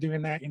them are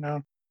doing that,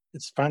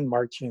 It's fun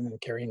marching and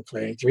carrying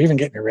flags or even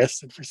getting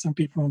arrested for some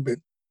people. But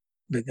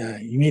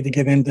you need to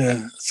get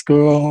into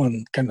school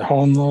and kind of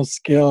hone those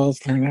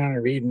skills, learn how to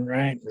read and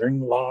write, learn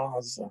the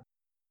laws.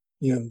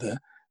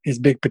 These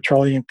big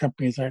petroleum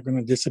companies aren't going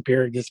to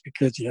disappear just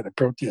because you had a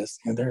protest.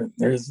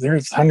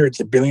 There's hundreds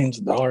of billions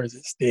of dollars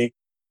at stake.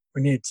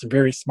 We need some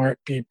very smart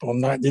people,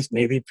 not just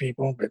Native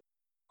people, but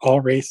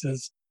all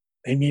races.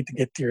 They need to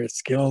get their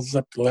skills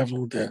up to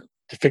level to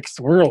fix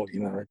the world.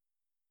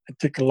 It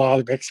took a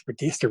lot of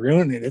expertise to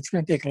ruin it. It's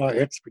going to take a lot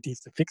of expertise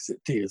to fix it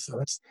too. So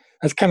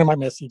that's kind of my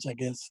message, I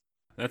guess.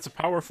 That's a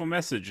powerful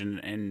message,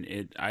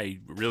 and I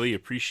really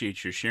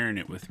appreciate your sharing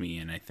it with me.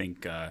 And I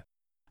think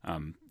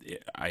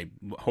I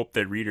hope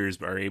that readers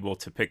are able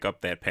to pick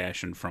up that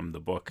passion from the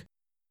book.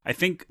 I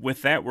think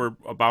with that, we're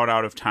about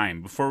out of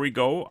time. Before we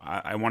go,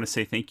 I want to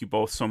say thank you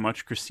both so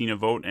much, Christina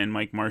Vogt and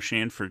Mike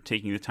Marchand, for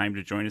taking the time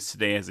to join us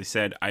today. As I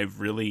said, I've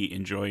really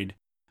enjoyed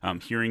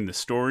hearing the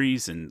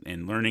stories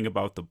and learning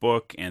about the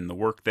book and the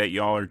work that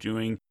y'all are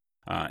doing.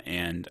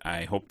 And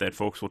I hope that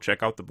folks will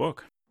check out the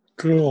book.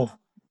 Cool.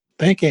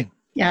 Thank you.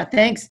 Yeah,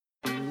 thanks.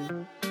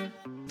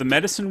 The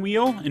Medicine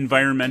Wheel,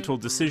 Environmental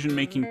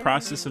Decision-Making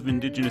Process of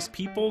Indigenous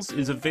Peoples,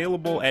 is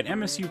available at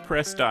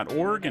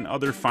msupress.org and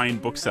other fine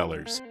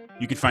booksellers.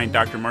 You can find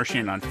Dr.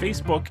 Marchand on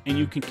Facebook, and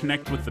you can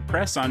connect with the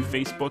press on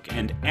Facebook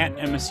and at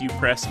MSU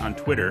Press on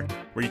Twitter,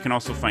 where you can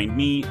also find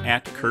me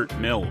at Kurt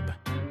Milb.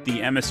 The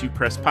MSU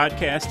Press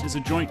podcast is a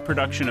joint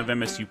production of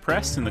MSU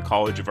Press and the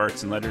College of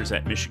Arts and Letters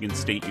at Michigan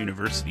State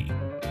University.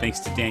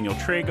 Thanks to Daniel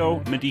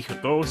Trago, Medica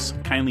Gose,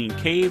 Kylene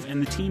Cave,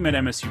 and the team at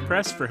MSU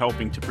Press for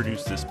helping to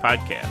produce this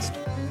podcast.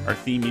 Our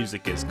theme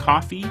music is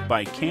Coffee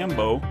by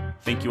Cambo.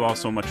 Thank you all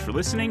so much for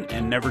listening,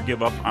 and never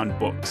give up on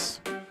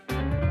books.